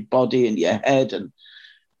inside your body and your head. And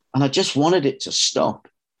I just wanted it to stop.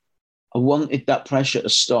 I wanted that pressure to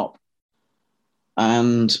stop.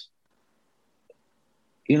 And,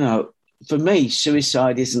 for me,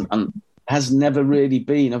 suicide has never really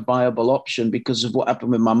been a viable option because of what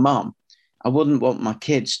happened with my mum. I wouldn't want my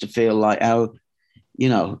kids to feel like how,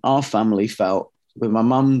 our family felt with my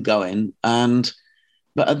mum going.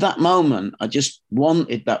 But at that moment, I just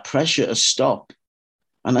wanted that pressure to stop.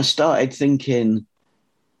 And I started thinking,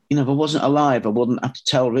 if I wasn't alive, I wouldn't have to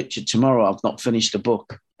tell Richard tomorrow I've not finished the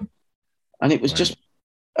book. And it was just,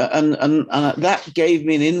 and that gave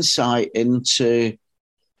me an insight into,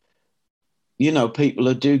 people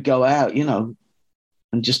who do go out, and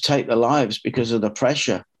just take their lives because of the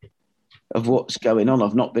pressure of what's going on,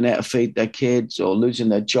 of not being able to feed their kids or losing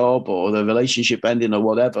their job or their relationship ending or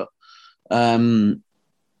whatever.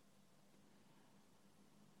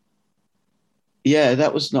 Yeah,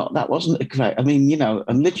 that wasn't a great. I mean,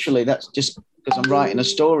 and literally that's just because I'm writing a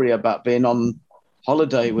story about being on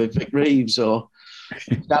holiday with Vic Reeves, or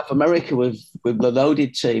South America with the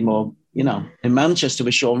Loaded team, or in Manchester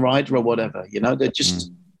with Sean Ryder or whatever. They're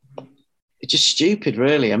just it's just stupid,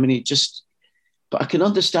 really. I mean, but I can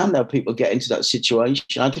understand how people get into that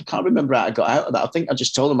situation. I can't remember how I got out of that. I think I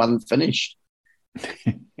just told them I hadn't finished.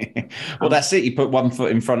 Well, that's it. You put one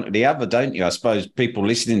foot in front of the other, don't you? I suppose people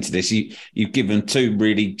listening to this, you've given two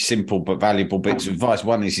really simple but valuable bits of advice.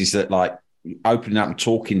 One is that, like, opening up and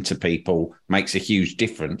talking to people makes a huge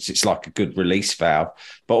difference. It's like a good release valve.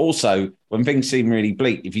 But also, when things seem really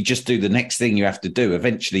bleak, if you just do the next thing you have to do,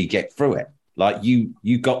 eventually you get through it. Like you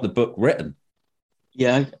got the book written.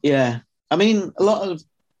 Yeah. I mean,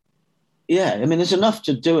 there's enough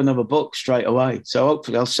to do another book straight away. So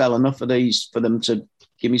hopefully I'll sell enough of these for them to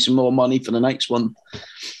give me some more money for the next one.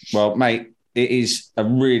 Well, mate, it is a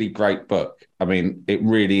really great book. I mean, it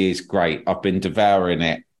really is great. I've been devouring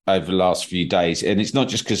it over the last few days. And it's not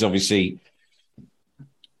just because, obviously,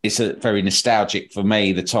 it's very nostalgic for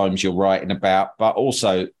me, the times you're writing about, but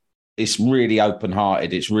also it's really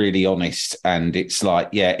open-hearted. It's really honest. And it's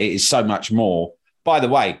like, it is so much more. By the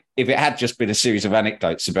way, if it had just been a series of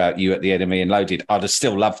anecdotes about you at the Enemy and Loaded, I'd have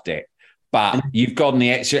still loved it. But you've gone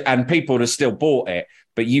the extra, and people would have still bought it,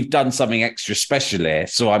 but you've done something extra special here.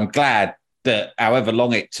 So I'm glad that however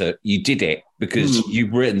long it took, you did it, because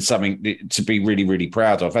you've written something to be really, really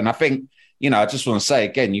proud of. And I think, I just want to say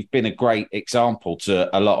again, you've been a great example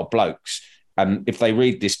to a lot of blokes. And if they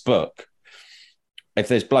read this book, if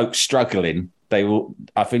there's blokes struggling,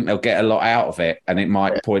 I think they'll get a lot out of it, and it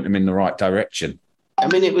might point them in the right direction. I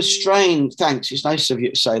mean, it was strange. Thanks. It's nice of you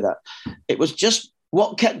to say that. It was just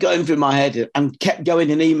what kept going through my head and kept going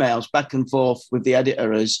in emails back and forth with the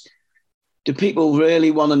editor is, do people really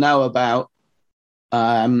want to know about,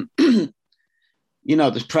 the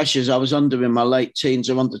pressures I was under in my late teens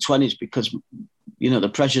or under 20s, because,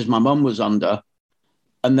 the pressures my mum was under.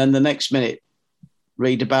 And then the next minute,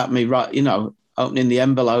 read about me, opening the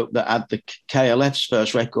envelope that had the KLF's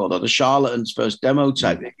first record or the Charlatans' first demo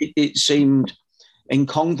tape. It seemed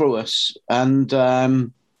incongruous. And, I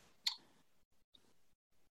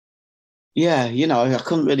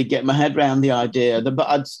couldn't really get my head around the idea.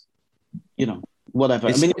 But whatever.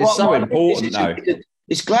 It's so important, though.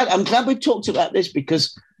 I'm glad we've talked about this,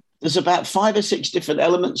 because there's about 5 or 6 different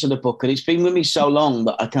elements of the book, and it's been with me so long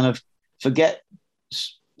that I kind of forget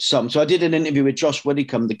some. So I did an interview with Josh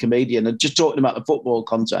Widdicombe, the comedian, and just talking about the football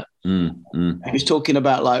content. He was talking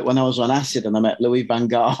about, like, when I was on acid and I met Louis van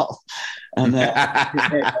Gaal and at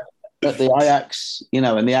the Ajax, in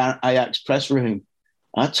the Ajax press room.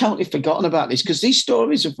 I'd totally forgotten about this, because these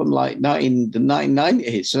stories are from like the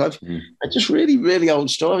 1990s. So they're just really, really old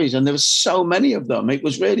stories. And there were so many of them. It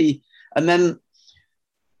was really, and then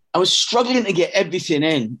I was struggling to get everything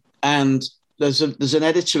in. And there's an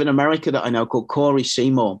editor in America that I know called Corey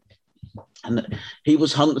Seymour. And he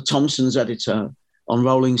was Hunter Thompson's editor on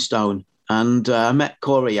Rolling Stone. And I met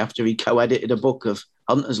Corey after he co-edited a book of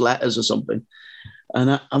Hunter's letters or something.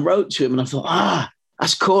 And I wrote to him and I thought,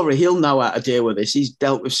 that's Corey. He'll know how to deal with this. He's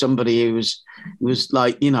dealt with somebody who was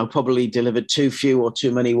like, probably delivered too few or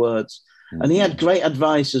too many words. And he had great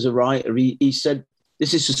advice as a writer. He said,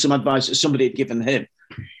 this is some advice that somebody had given him,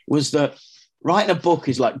 was that writing a book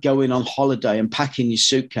is like going on holiday and packing your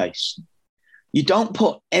suitcase. You don't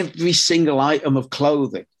put every single item of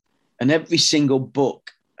clothing and every single book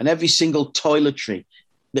and every single toiletry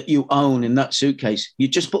that you own in that suitcase. You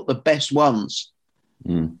just put the best ones.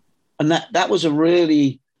 And that was a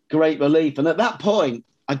really great relief. And at that point,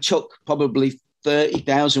 I took probably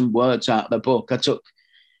 30,000 words out of the book. I took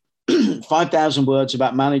 5,000 words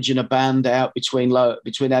about managing a band out between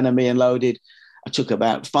Enemy and Loaded. I took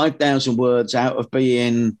about 5,000 words out of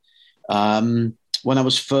being, when I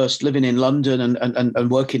was first living in London and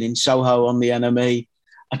working in Soho on the Enemy.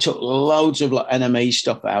 I took loads of Enemy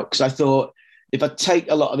stuff out, because I thought, if I take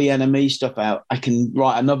a lot of the Enemy stuff out, I can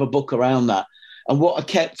write another book around that. And what I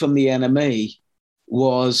kept from the Enemy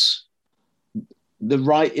was the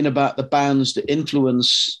writing about the bands that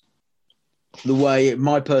influence the way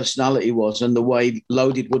my personality was and the way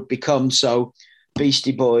Loaded would become. So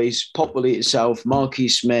Beastie Boys, Pop Will Eat Itself, Marky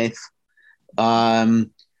Smith, Bill and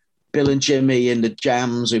Jimmy in the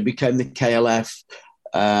Jams, who became the KLF,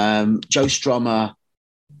 Joe Strummer.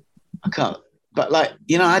 I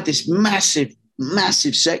had this massive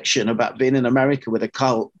section about being in America with a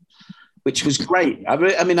cult, which was great. I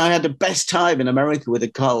had the best time in America with a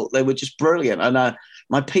cult. They were just brilliant. And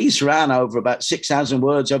my piece ran over about 6,000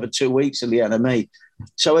 words over 2 weeks in the Enemy.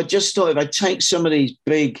 So I just thought, if I take some of these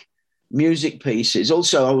big music pieces.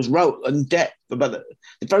 Also, I was wrote in depth about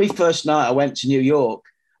the very first night I went to New York.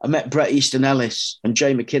 I met Bret Easton Ellis and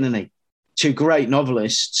Jay McInerney, two great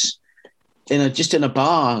novelists, just in a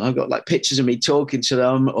bar. I've got like pictures of me talking to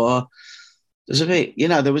them, or there's a bit,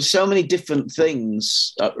 there was so many different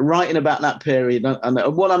things writing about that period.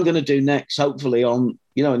 And what I'm going to do next, hopefully on,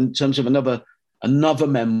 in terms of another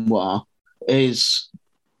memoir, is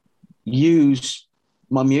use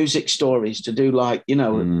my music stories to do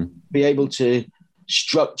be able to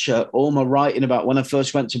structure all my writing about when I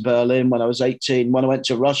first went to Berlin, when I was 18, when I went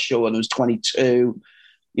to Russia when I was 22,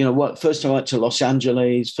 first time I went to Los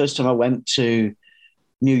Angeles, first time I went to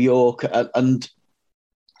New York. And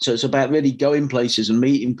so it's about really going places and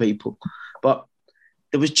meeting people. But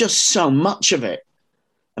there was just so much of it.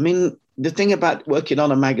 I mean, the thing about working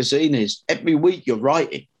on a magazine is every week you're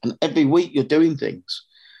writing and every week you're doing things.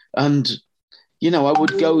 And, I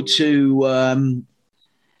would go to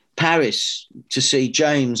Paris to see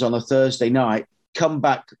James on a Thursday night, come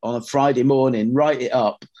back on a Friday morning, write it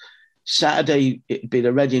up. Saturday, it'd be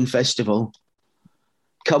the Reading Festival.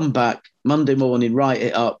 Come back, Monday morning, write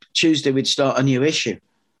it up. Tuesday, we'd start a new issue,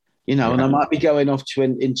 and I might be going off to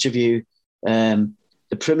interview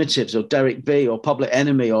the Primitives or Derek B or Public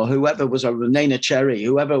Enemy or whoever was a Nana Cherry,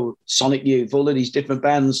 whoever, Sonic Youth, all of these different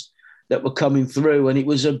bands that were coming through. And it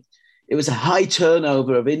was a high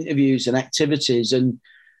turnover of interviews and activities. And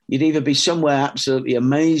you'd either be somewhere absolutely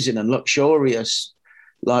amazing and luxurious,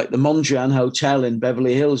 like the Mondrian Hotel in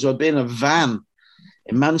Beverly Hills, or be in a van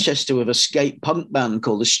in Manchester with a skate punk band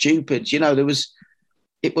called The Stupids.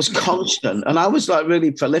 It was constant. And I was like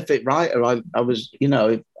really prolific writer. I was,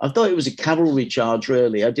 I thought it was a cavalry charge,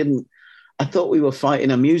 really. I thought we were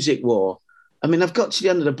fighting a music war. I mean, I've got to the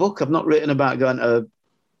end of the book. I've not written about going to,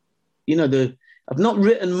 I've not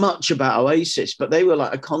written much about Oasis, but they were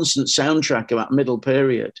like a constant soundtrack about middle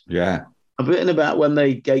period. Yeah. I've written about when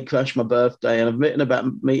they gate crashed my birthday, and I've written about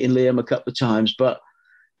meeting Liam a couple of times. But,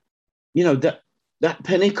 that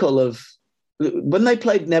pinnacle of when they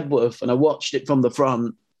played Nebworth and I watched it from the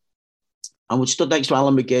front, I was stood next to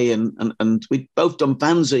Alan McGee and we'd both done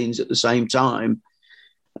fanzines at the same time.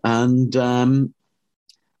 And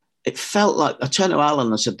it felt like, I turned to Alan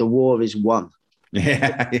and I said, the war is won.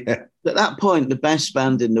 Yeah. At that point, the best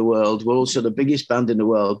band in the world were also the biggest band in the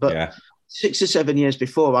world. But 6 or 7 years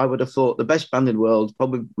before, I would have thought the best band in the world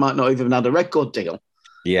probably might not even had a record deal.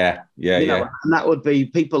 Yeah. And that would be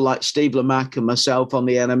people like Steve Lamacq and myself on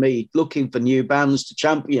the NME looking for new bands to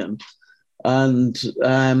champion. And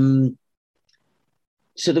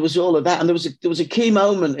so there was all of that. And there was a key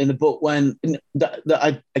moment in the book when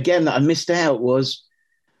that I missed out was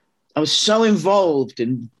I was so involved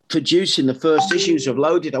in producing the first issues of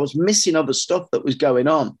Loaded. I was missing other stuff that was going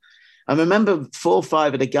on. I remember 4 or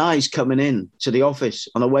 5 of the guys coming in to the office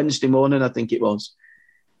on a Wednesday morning, I think it was,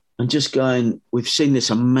 and just going, we've seen this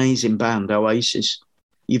amazing band, Oasis.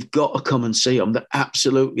 You've got to come and see them. They're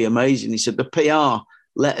absolutely amazing. He said, the PR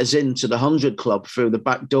let us into the 100 Club through the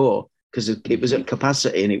back door because it was at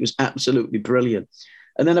capacity and it was absolutely brilliant.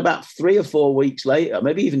 And then about 3 or 4 weeks later,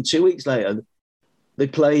 maybe even 2 weeks later, they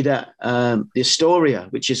played at the Astoria,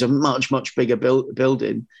 which is a much, much bigger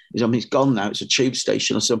building. It's gone now. It's a tube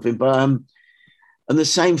station or something. But and the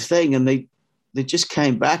same thing. And they just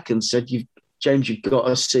came back and said, James, you've got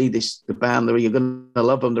to see the band. You're going to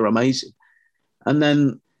love them. They're amazing. And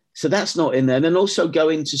then, so that's not in there. And then also I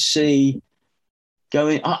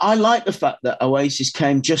like the fact that Oasis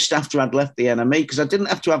came just after I'd left the NME because I didn't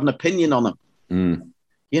have to have an opinion on them. Mm.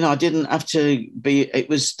 I didn't have to be. It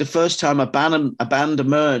was the first time a band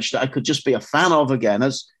emerged that I could just be a fan of again,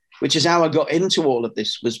 which is how I got into all of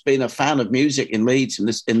this, was being a fan of music in Leeds in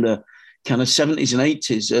the kind of 70s and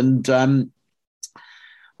 80s. And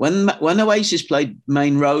when Oasis played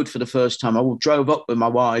Main Road for the first time, I drove up with my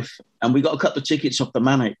wife and we got a couple of tickets off the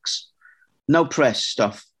Mannix. No press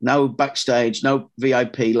stuff, no backstage, no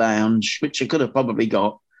VIP lounge, which I could have probably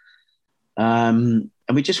got. And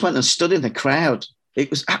we just went and stood in the crowd. It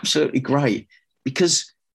was absolutely great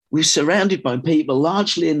because we were surrounded by people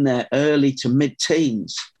largely in their early to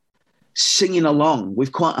mid-teens singing along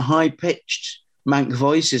with quite high-pitched Manc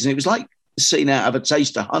voices. And it was like a scene out of A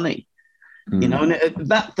Taste of Honey, and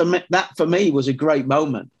that for me was a great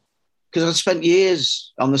moment because I spent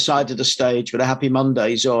years on the side of the stage with the Happy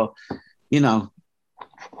Mondays or,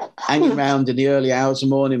 hanging around in the early hours of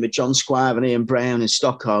the morning with John Squire and Ian Brown in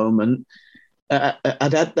Stockholm. And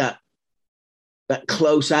I'd had that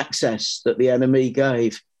close access that the NME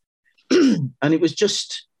gave. And it was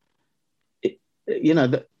just,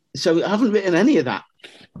 so I haven't written any of that.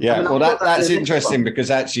 Yeah, well, that's interesting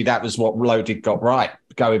because actually that was what Loaded got right.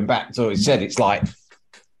 Going back to what he said, it's like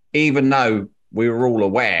even though we were all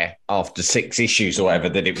aware after 6 issues or whatever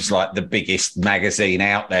that it was like the biggest magazine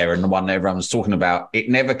out there and the one that everyone was talking about, it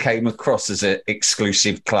never came across as an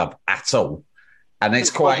exclusive club at all. And it's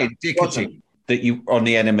quite indicative that you, on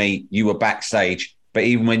The Enemy, you were backstage, but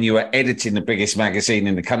even when you were editing the biggest magazine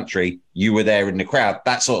in the country, you were there in the crowd.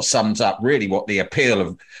 That sort of sums up really what the appeal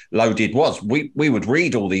of Loaded was. We would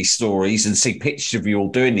read all these stories and see pictures of you all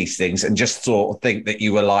doing these things and just sort of think that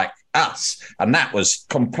you were like us. And that was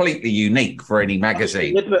completely unique for any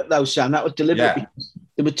magazine. That was deliberate though, Sam. That was deliberate. Yeah.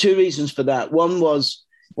 There were 2 reasons for that. One was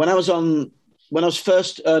when I was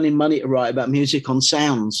first earning money to write about music on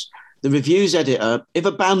Sounds, the reviews editor, if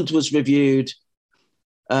a band was reviewed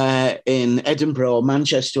in Edinburgh or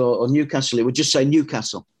Manchester or Newcastle, it would just say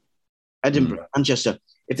Newcastle, Edinburgh, Manchester.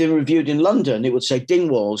 If they were reviewed in London, it would say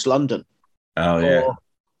Dingwalls, London. Oh, yeah. Or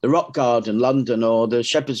the Rock Garden, London, or the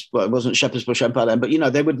Shepherd's, well, it wasn't Shepherd's Bush Empire then, but,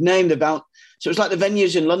 they would name the so it was like the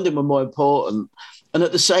venues in London were more important. And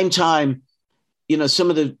at the same time, some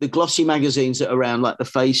of the glossy magazines that are around, like The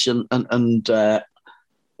Face and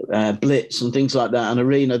Blitz and things like that, and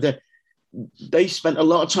Arena, they spent a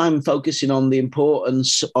lot of time focusing on the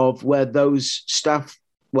importance of where those staff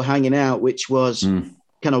were hanging out, which was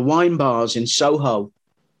kind of wine bars in Soho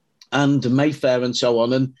and Mayfair and so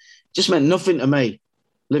on. And just meant nothing to me,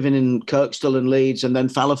 living in Kirkstall and Leeds and then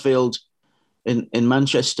Fallowfield in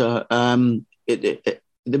Manchester. It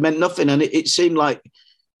meant nothing. And it seemed like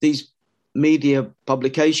these media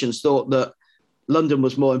publications thought that London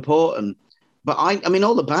was more important. But I mean,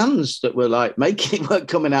 all the bands that were like making it weren't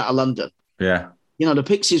coming out of London. Yeah. The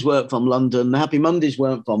Pixies weren't from London. The Happy Mondays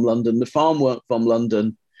weren't from London. The Farm weren't from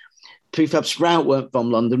London. Prefab Sprout weren't from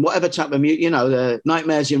London. Whatever type of music, the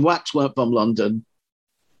Nightmares in Wax weren't from London.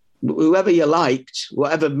 Whoever you liked,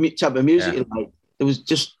 whatever type of music you liked,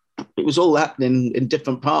 it was all happening in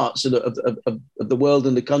different parts of the world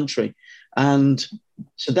and the country. And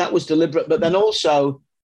so that was deliberate. But then also,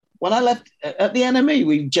 when I left at The Enemy,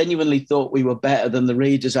 we genuinely thought we were better than the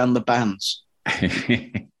readers and the bands.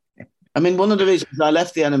 I mean, one of the reasons I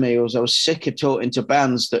left The Enemy was I was sick of talking to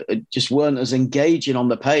bands that just weren't as engaging on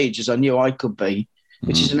the page as I knew I could be,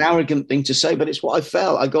 which is an arrogant thing to say, but it's what I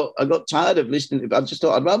felt. I got tired of listening. I just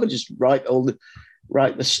thought I'd rather just write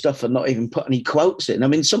the stuff and not even put any quotes in. I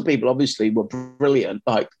mean, some people obviously were brilliant,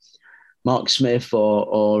 like Mark Smith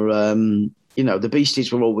or the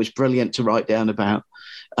Beasties were always brilliant to write down about.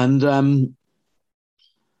 And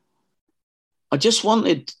I just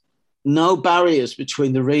wanted no barriers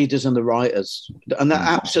between the readers and the writers. And that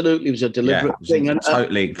absolutely was a deliberate thing. And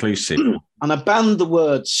totally inclusive. And I banned the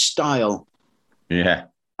word style. Yeah.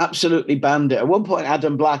 Absolutely banned it. At one point,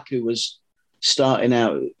 Adam Black, who was starting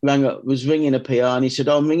out, was ringing a PR and he said,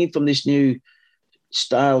 I'm ringing from this new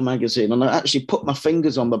style magazine. And I actually put my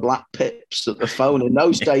fingers on the black pips that the phone in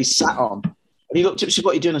those days sat on. And he looked at me and said,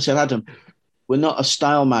 what are you doing? I said, Adam, we're not a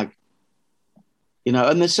style mag.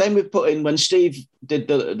 And the same with putting, when Steve did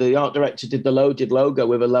the art director did the Loaded logo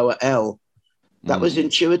with a lower L, that was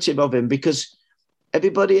intuitive of him, because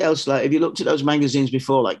everybody else, like if you looked at those magazines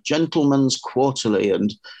before, like Gentleman's Quarterly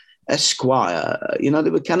and Esquire, they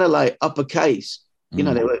were kind of like uppercase. They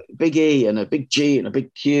were big E and a big G and a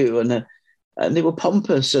big Q, and they were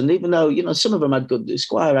pompous. And even though, some of them had good,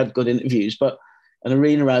 Esquire had good interviews, but an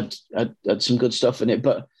Arena had some good stuff in it.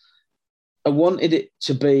 But I wanted it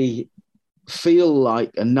to feel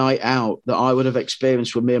like a night out that I would have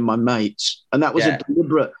experienced with me and my mates. And that was a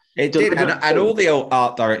deliberate. It did. And all the old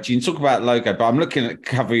art director, you can talk about logo, but I'm looking at the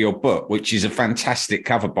cover of your book, which is a fantastic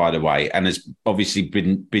cover, by the way, and has obviously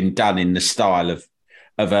been done in the style of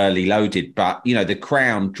early Loaded. But, the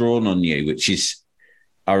crown drawn on you, which is,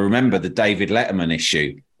 I remember the David Letterman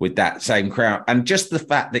issue with that same crown. And just the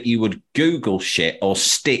fact that you would Google shit or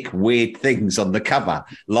stick weird things on the cover,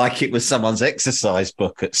 like it was someone's exercise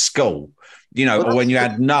book at school. Or when you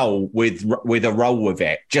had Noel with a roll with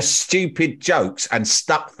it, just stupid jokes and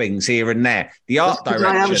stuck things here and there. The art direction.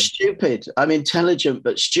 I am stupid. I'm intelligent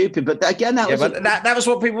but stupid. But again, that was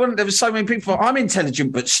what people wanted. There were so many people. I'm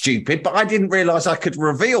intelligent but stupid, but I didn't realise I could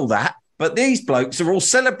reveal that. But these blokes are all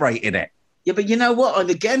celebrating it. Yeah, but you know what? And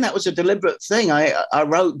again, that was a deliberate thing. I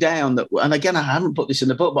wrote down that, and again, I haven't put this in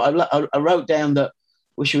the book, but I wrote down that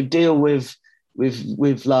we should deal with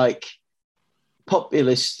like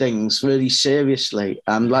populist things really seriously,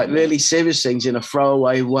 and like really serious things in a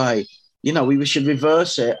throwaway way. We should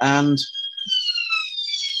reverse it. And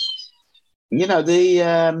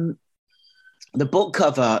the book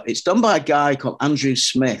cover, it's done by a guy called Andrew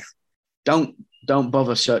Smith. Don't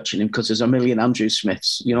bother searching him, because there's a million Andrew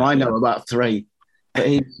Smiths. I know about 3. But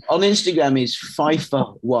on Instagram, he's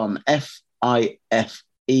Fifer1,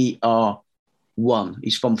 Fifer1. one.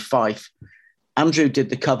 He's from Fife. Andrew did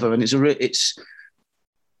the cover, and it's a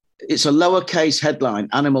lowercase headline,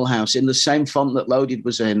 Animal House, in the same font that Loaded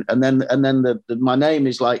was in, and then my name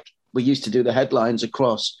is like we used to do the headlines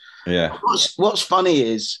across. Yeah. What's funny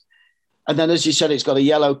is, and then as you said, it's got a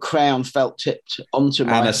yellow crown felt tipped onto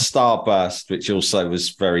and a starburst, which also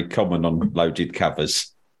was very common on Loaded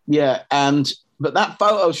covers. Yeah, but that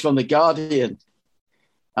photo's from the Guardian.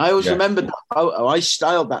 I always remember that photo. I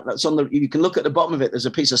styled that. That's on you can look at the bottom of it. There's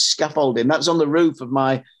a piece of scaffolding. That's on the roof of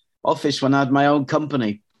my office when I had my own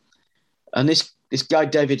company. And this guy,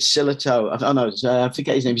 David Sillitoe, I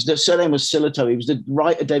forget his name. His surname was Sillitoe. He was the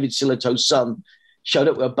writer David Sillitoe's son. Showed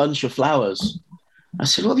up with a bunch of flowers. I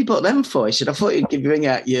said, what have you bought them for? He said, I thought you'd bring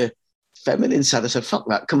out your feminine side. I said, fuck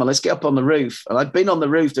that. Come on, let's get up on the roof. And I'd been on the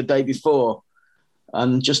roof the day before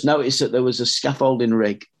and just noticed that there was a scaffolding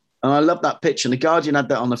rig. And I love that picture. And the Guardian had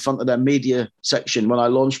that on the front of their media section when I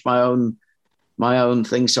launched my own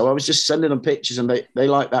thing. So I was just sending them pictures and they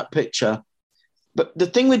liked that picture. But the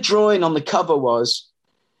thing with drawing on the cover was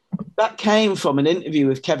that came from an interview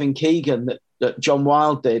with Kevin Keegan that John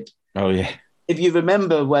Wilde did. Oh, yeah. If you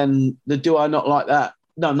remember when the Do I Not Like That?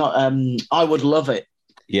 No, not I Would Love It.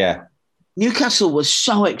 Yeah. Newcastle was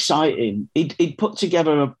so exciting. He'd put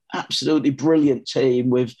together an absolutely brilliant team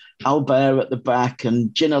with Albert at the back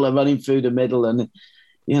and Ginola running through the middle. And,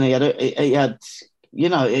 he had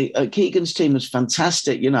Keegan's team was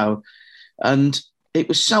fantastic, and it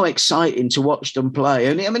was so exciting to watch them play.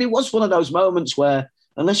 And it was one of those moments where,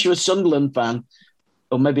 unless you're a Sunderland fan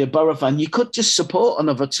or maybe a Borough fan, you could just support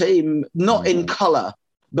another team, not in colour,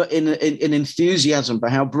 but in enthusiasm for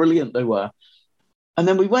how brilliant they were. And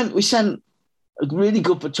then we sent a really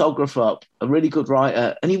good photographer up, a really good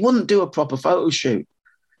writer, and he wouldn't do a proper photo shoot.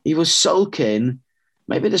 He was sulking.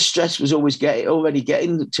 Maybe the stress was already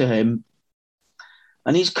getting to him.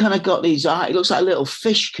 And he's kind of got these eyes. He looks like a little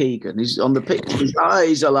fish, Keegan. He's on the picture. His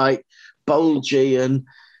eyes are like bulgy. And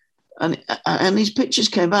these pictures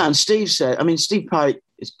came out. And Steve said, Steve Pike,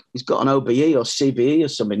 he's got an OBE or CBE or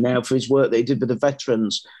something now for his work that he did with the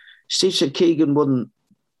veterans. Steve said Keegan wouldn't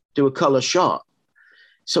do a colour shot.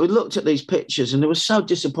 So we looked at these pictures and it was so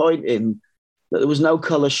disappointing that there was no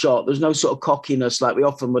colour shot. There was no sort of cockiness like we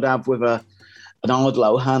often would have with an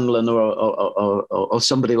Ardlow Hanlon or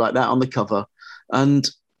somebody like that on the cover. And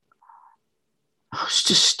I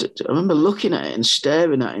remember looking at it and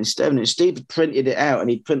staring at it. Steve had printed it out and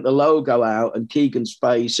he'd print the logo out and Keegan's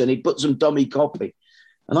face and he'd put some dummy copy.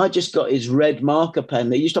 And I just got his red marker pen.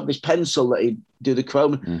 They used to have this pencil that he'd do the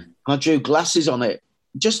chrome. And I drew glasses on it,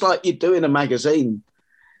 just like you'd do in a magazine.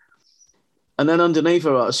 And then underneath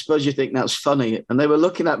her, I suppose you think that's funny. And they were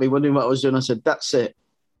looking at me, wondering what I was doing. I said, that's it.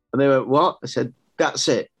 And they went, what? I said, that's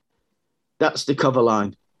it. That's the cover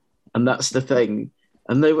line. And that's the thing.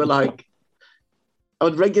 And they were like, I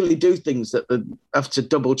would regularly do things that they'd have to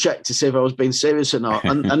double check to see if I was being serious or not.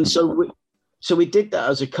 And so we did that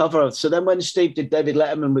as a cover. So then when Steve did David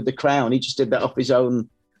Letterman with The Crown, he just did that off his own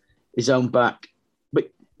back.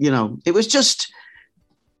 But, it was just,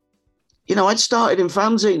 I'd started in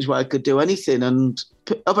fanzines where I could do anything. And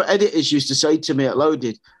other editors used to say to me at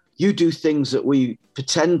Loaded, you do things that we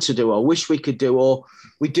pretend to do or wish we could do, or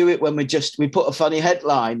we do it when we put a funny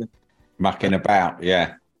headline. Mucking about,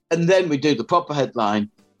 yeah. And then we do the proper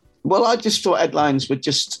headline. Well, I just thought headlines were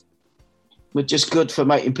just good for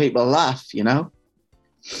making people laugh,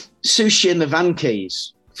 Sushi and the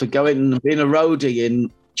Vankeys for going and being a roadie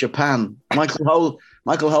in Japan. Michael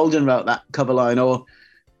Holden wrote that cover line. Or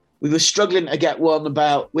we were struggling to get one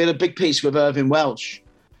we had a big piece with Irving Welsh.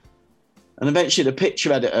 And eventually the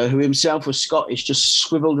picture editor, who himself was Scottish, just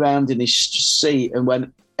swiveled around in his seat and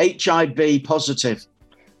went, HIV positive.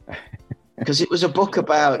 Because it was a book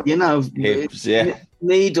about, hips,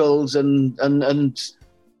 needles and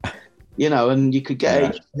you could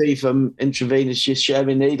get HIV from intravenous just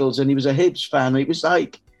sharing needles. And he was a Hibs fan. It was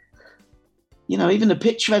like, even the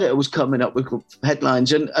picture editor was coming up with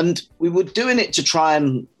headlines and we were doing it to try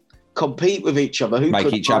and compete with each other.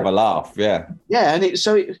 Make each other laugh, yeah. Yeah,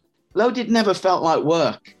 and Loaded never felt like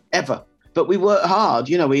work, ever. But we worked hard,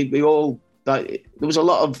 we all... there was a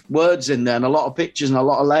lot of words in there and a lot of pictures and a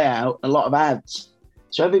lot of layout, a lot of ads.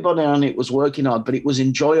 So everybody on it was working hard, but it was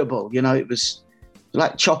enjoyable. It was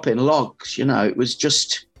like chopping logs. It was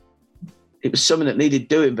something that needed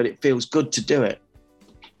doing, but it feels good to do it.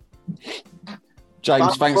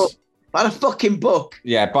 James, thanks. Buy the fucking book.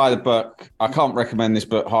 Yeah, buy the book. I can't recommend this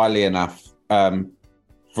book highly enough for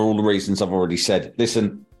all the reasons I've already said.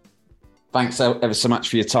 Listen, thanks ever so much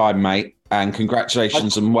for your time, mate. And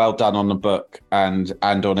congratulations and well done on the book and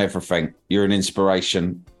on everything. You're an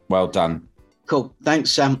inspiration. Well done. Cool.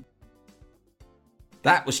 Thanks, Sam.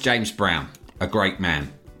 That was James Brown, a great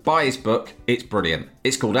man. Buy his book, it's brilliant.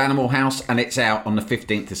 It's called Animal House and it's out on the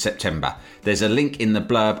 15th of September. There's a link in the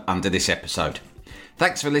blurb under this episode.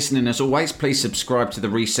 Thanks for listening as always. Please subscribe to The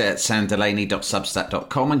Reset at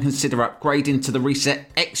samdelaney.substack.com and consider upgrading to The Reset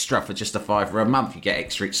Extra for just $5 a month. You get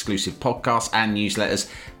extra exclusive podcasts and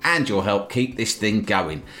newsletters and you'll help keep this thing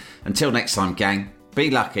going. Until next time, gang, be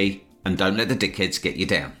lucky and don't let the dickheads get you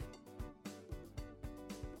down.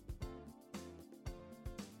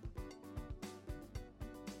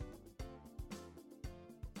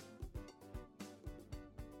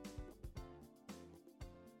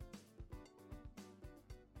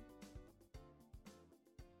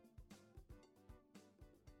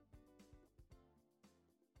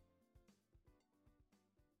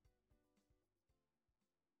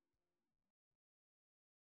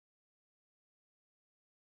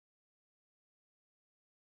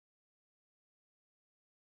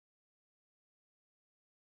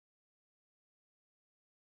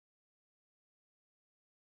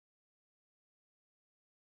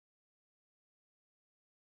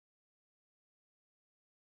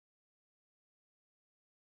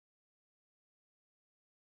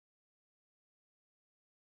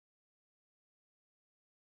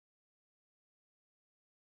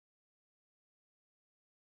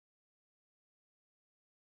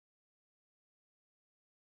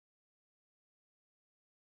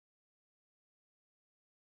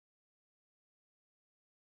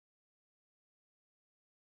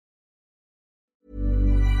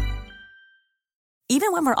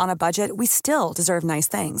 Even when we're on a budget, we still deserve nice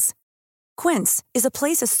things. Quince is a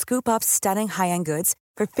place to scoop up stunning high-end goods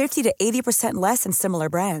for 50 to 80% less than similar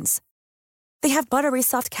brands. They have buttery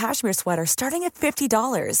soft cashmere sweaters starting at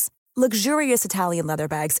 $50, luxurious Italian leather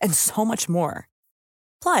bags, and so much more.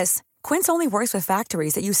 Plus, Quince only works with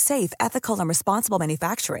factories that use safe, ethical, and responsible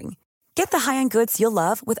manufacturing. Get the high-end goods you'll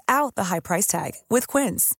love without the high price tag with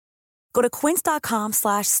Quince. Go to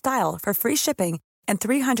quince.com/style for free shipping and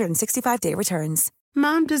 365-day returns.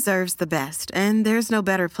 Mom deserves the best, and there's no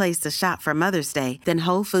better place to shop for Mother's Day than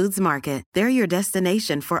Whole Foods Market. They're your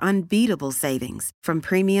destination for unbeatable savings, from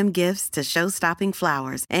premium gifts to show-stopping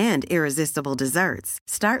flowers and irresistible desserts.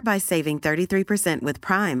 Start by saving 33% with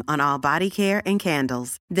Prime on all body care and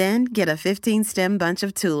candles. Then get a 15-stem bunch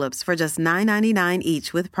of tulips for just $9.99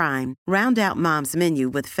 each with Prime. Round out Mom's menu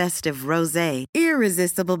with festive rosé,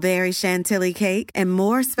 irresistible berry chantilly cake, and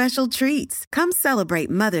more special treats. Come celebrate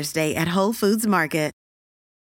Mother's Day at Whole Foods Market.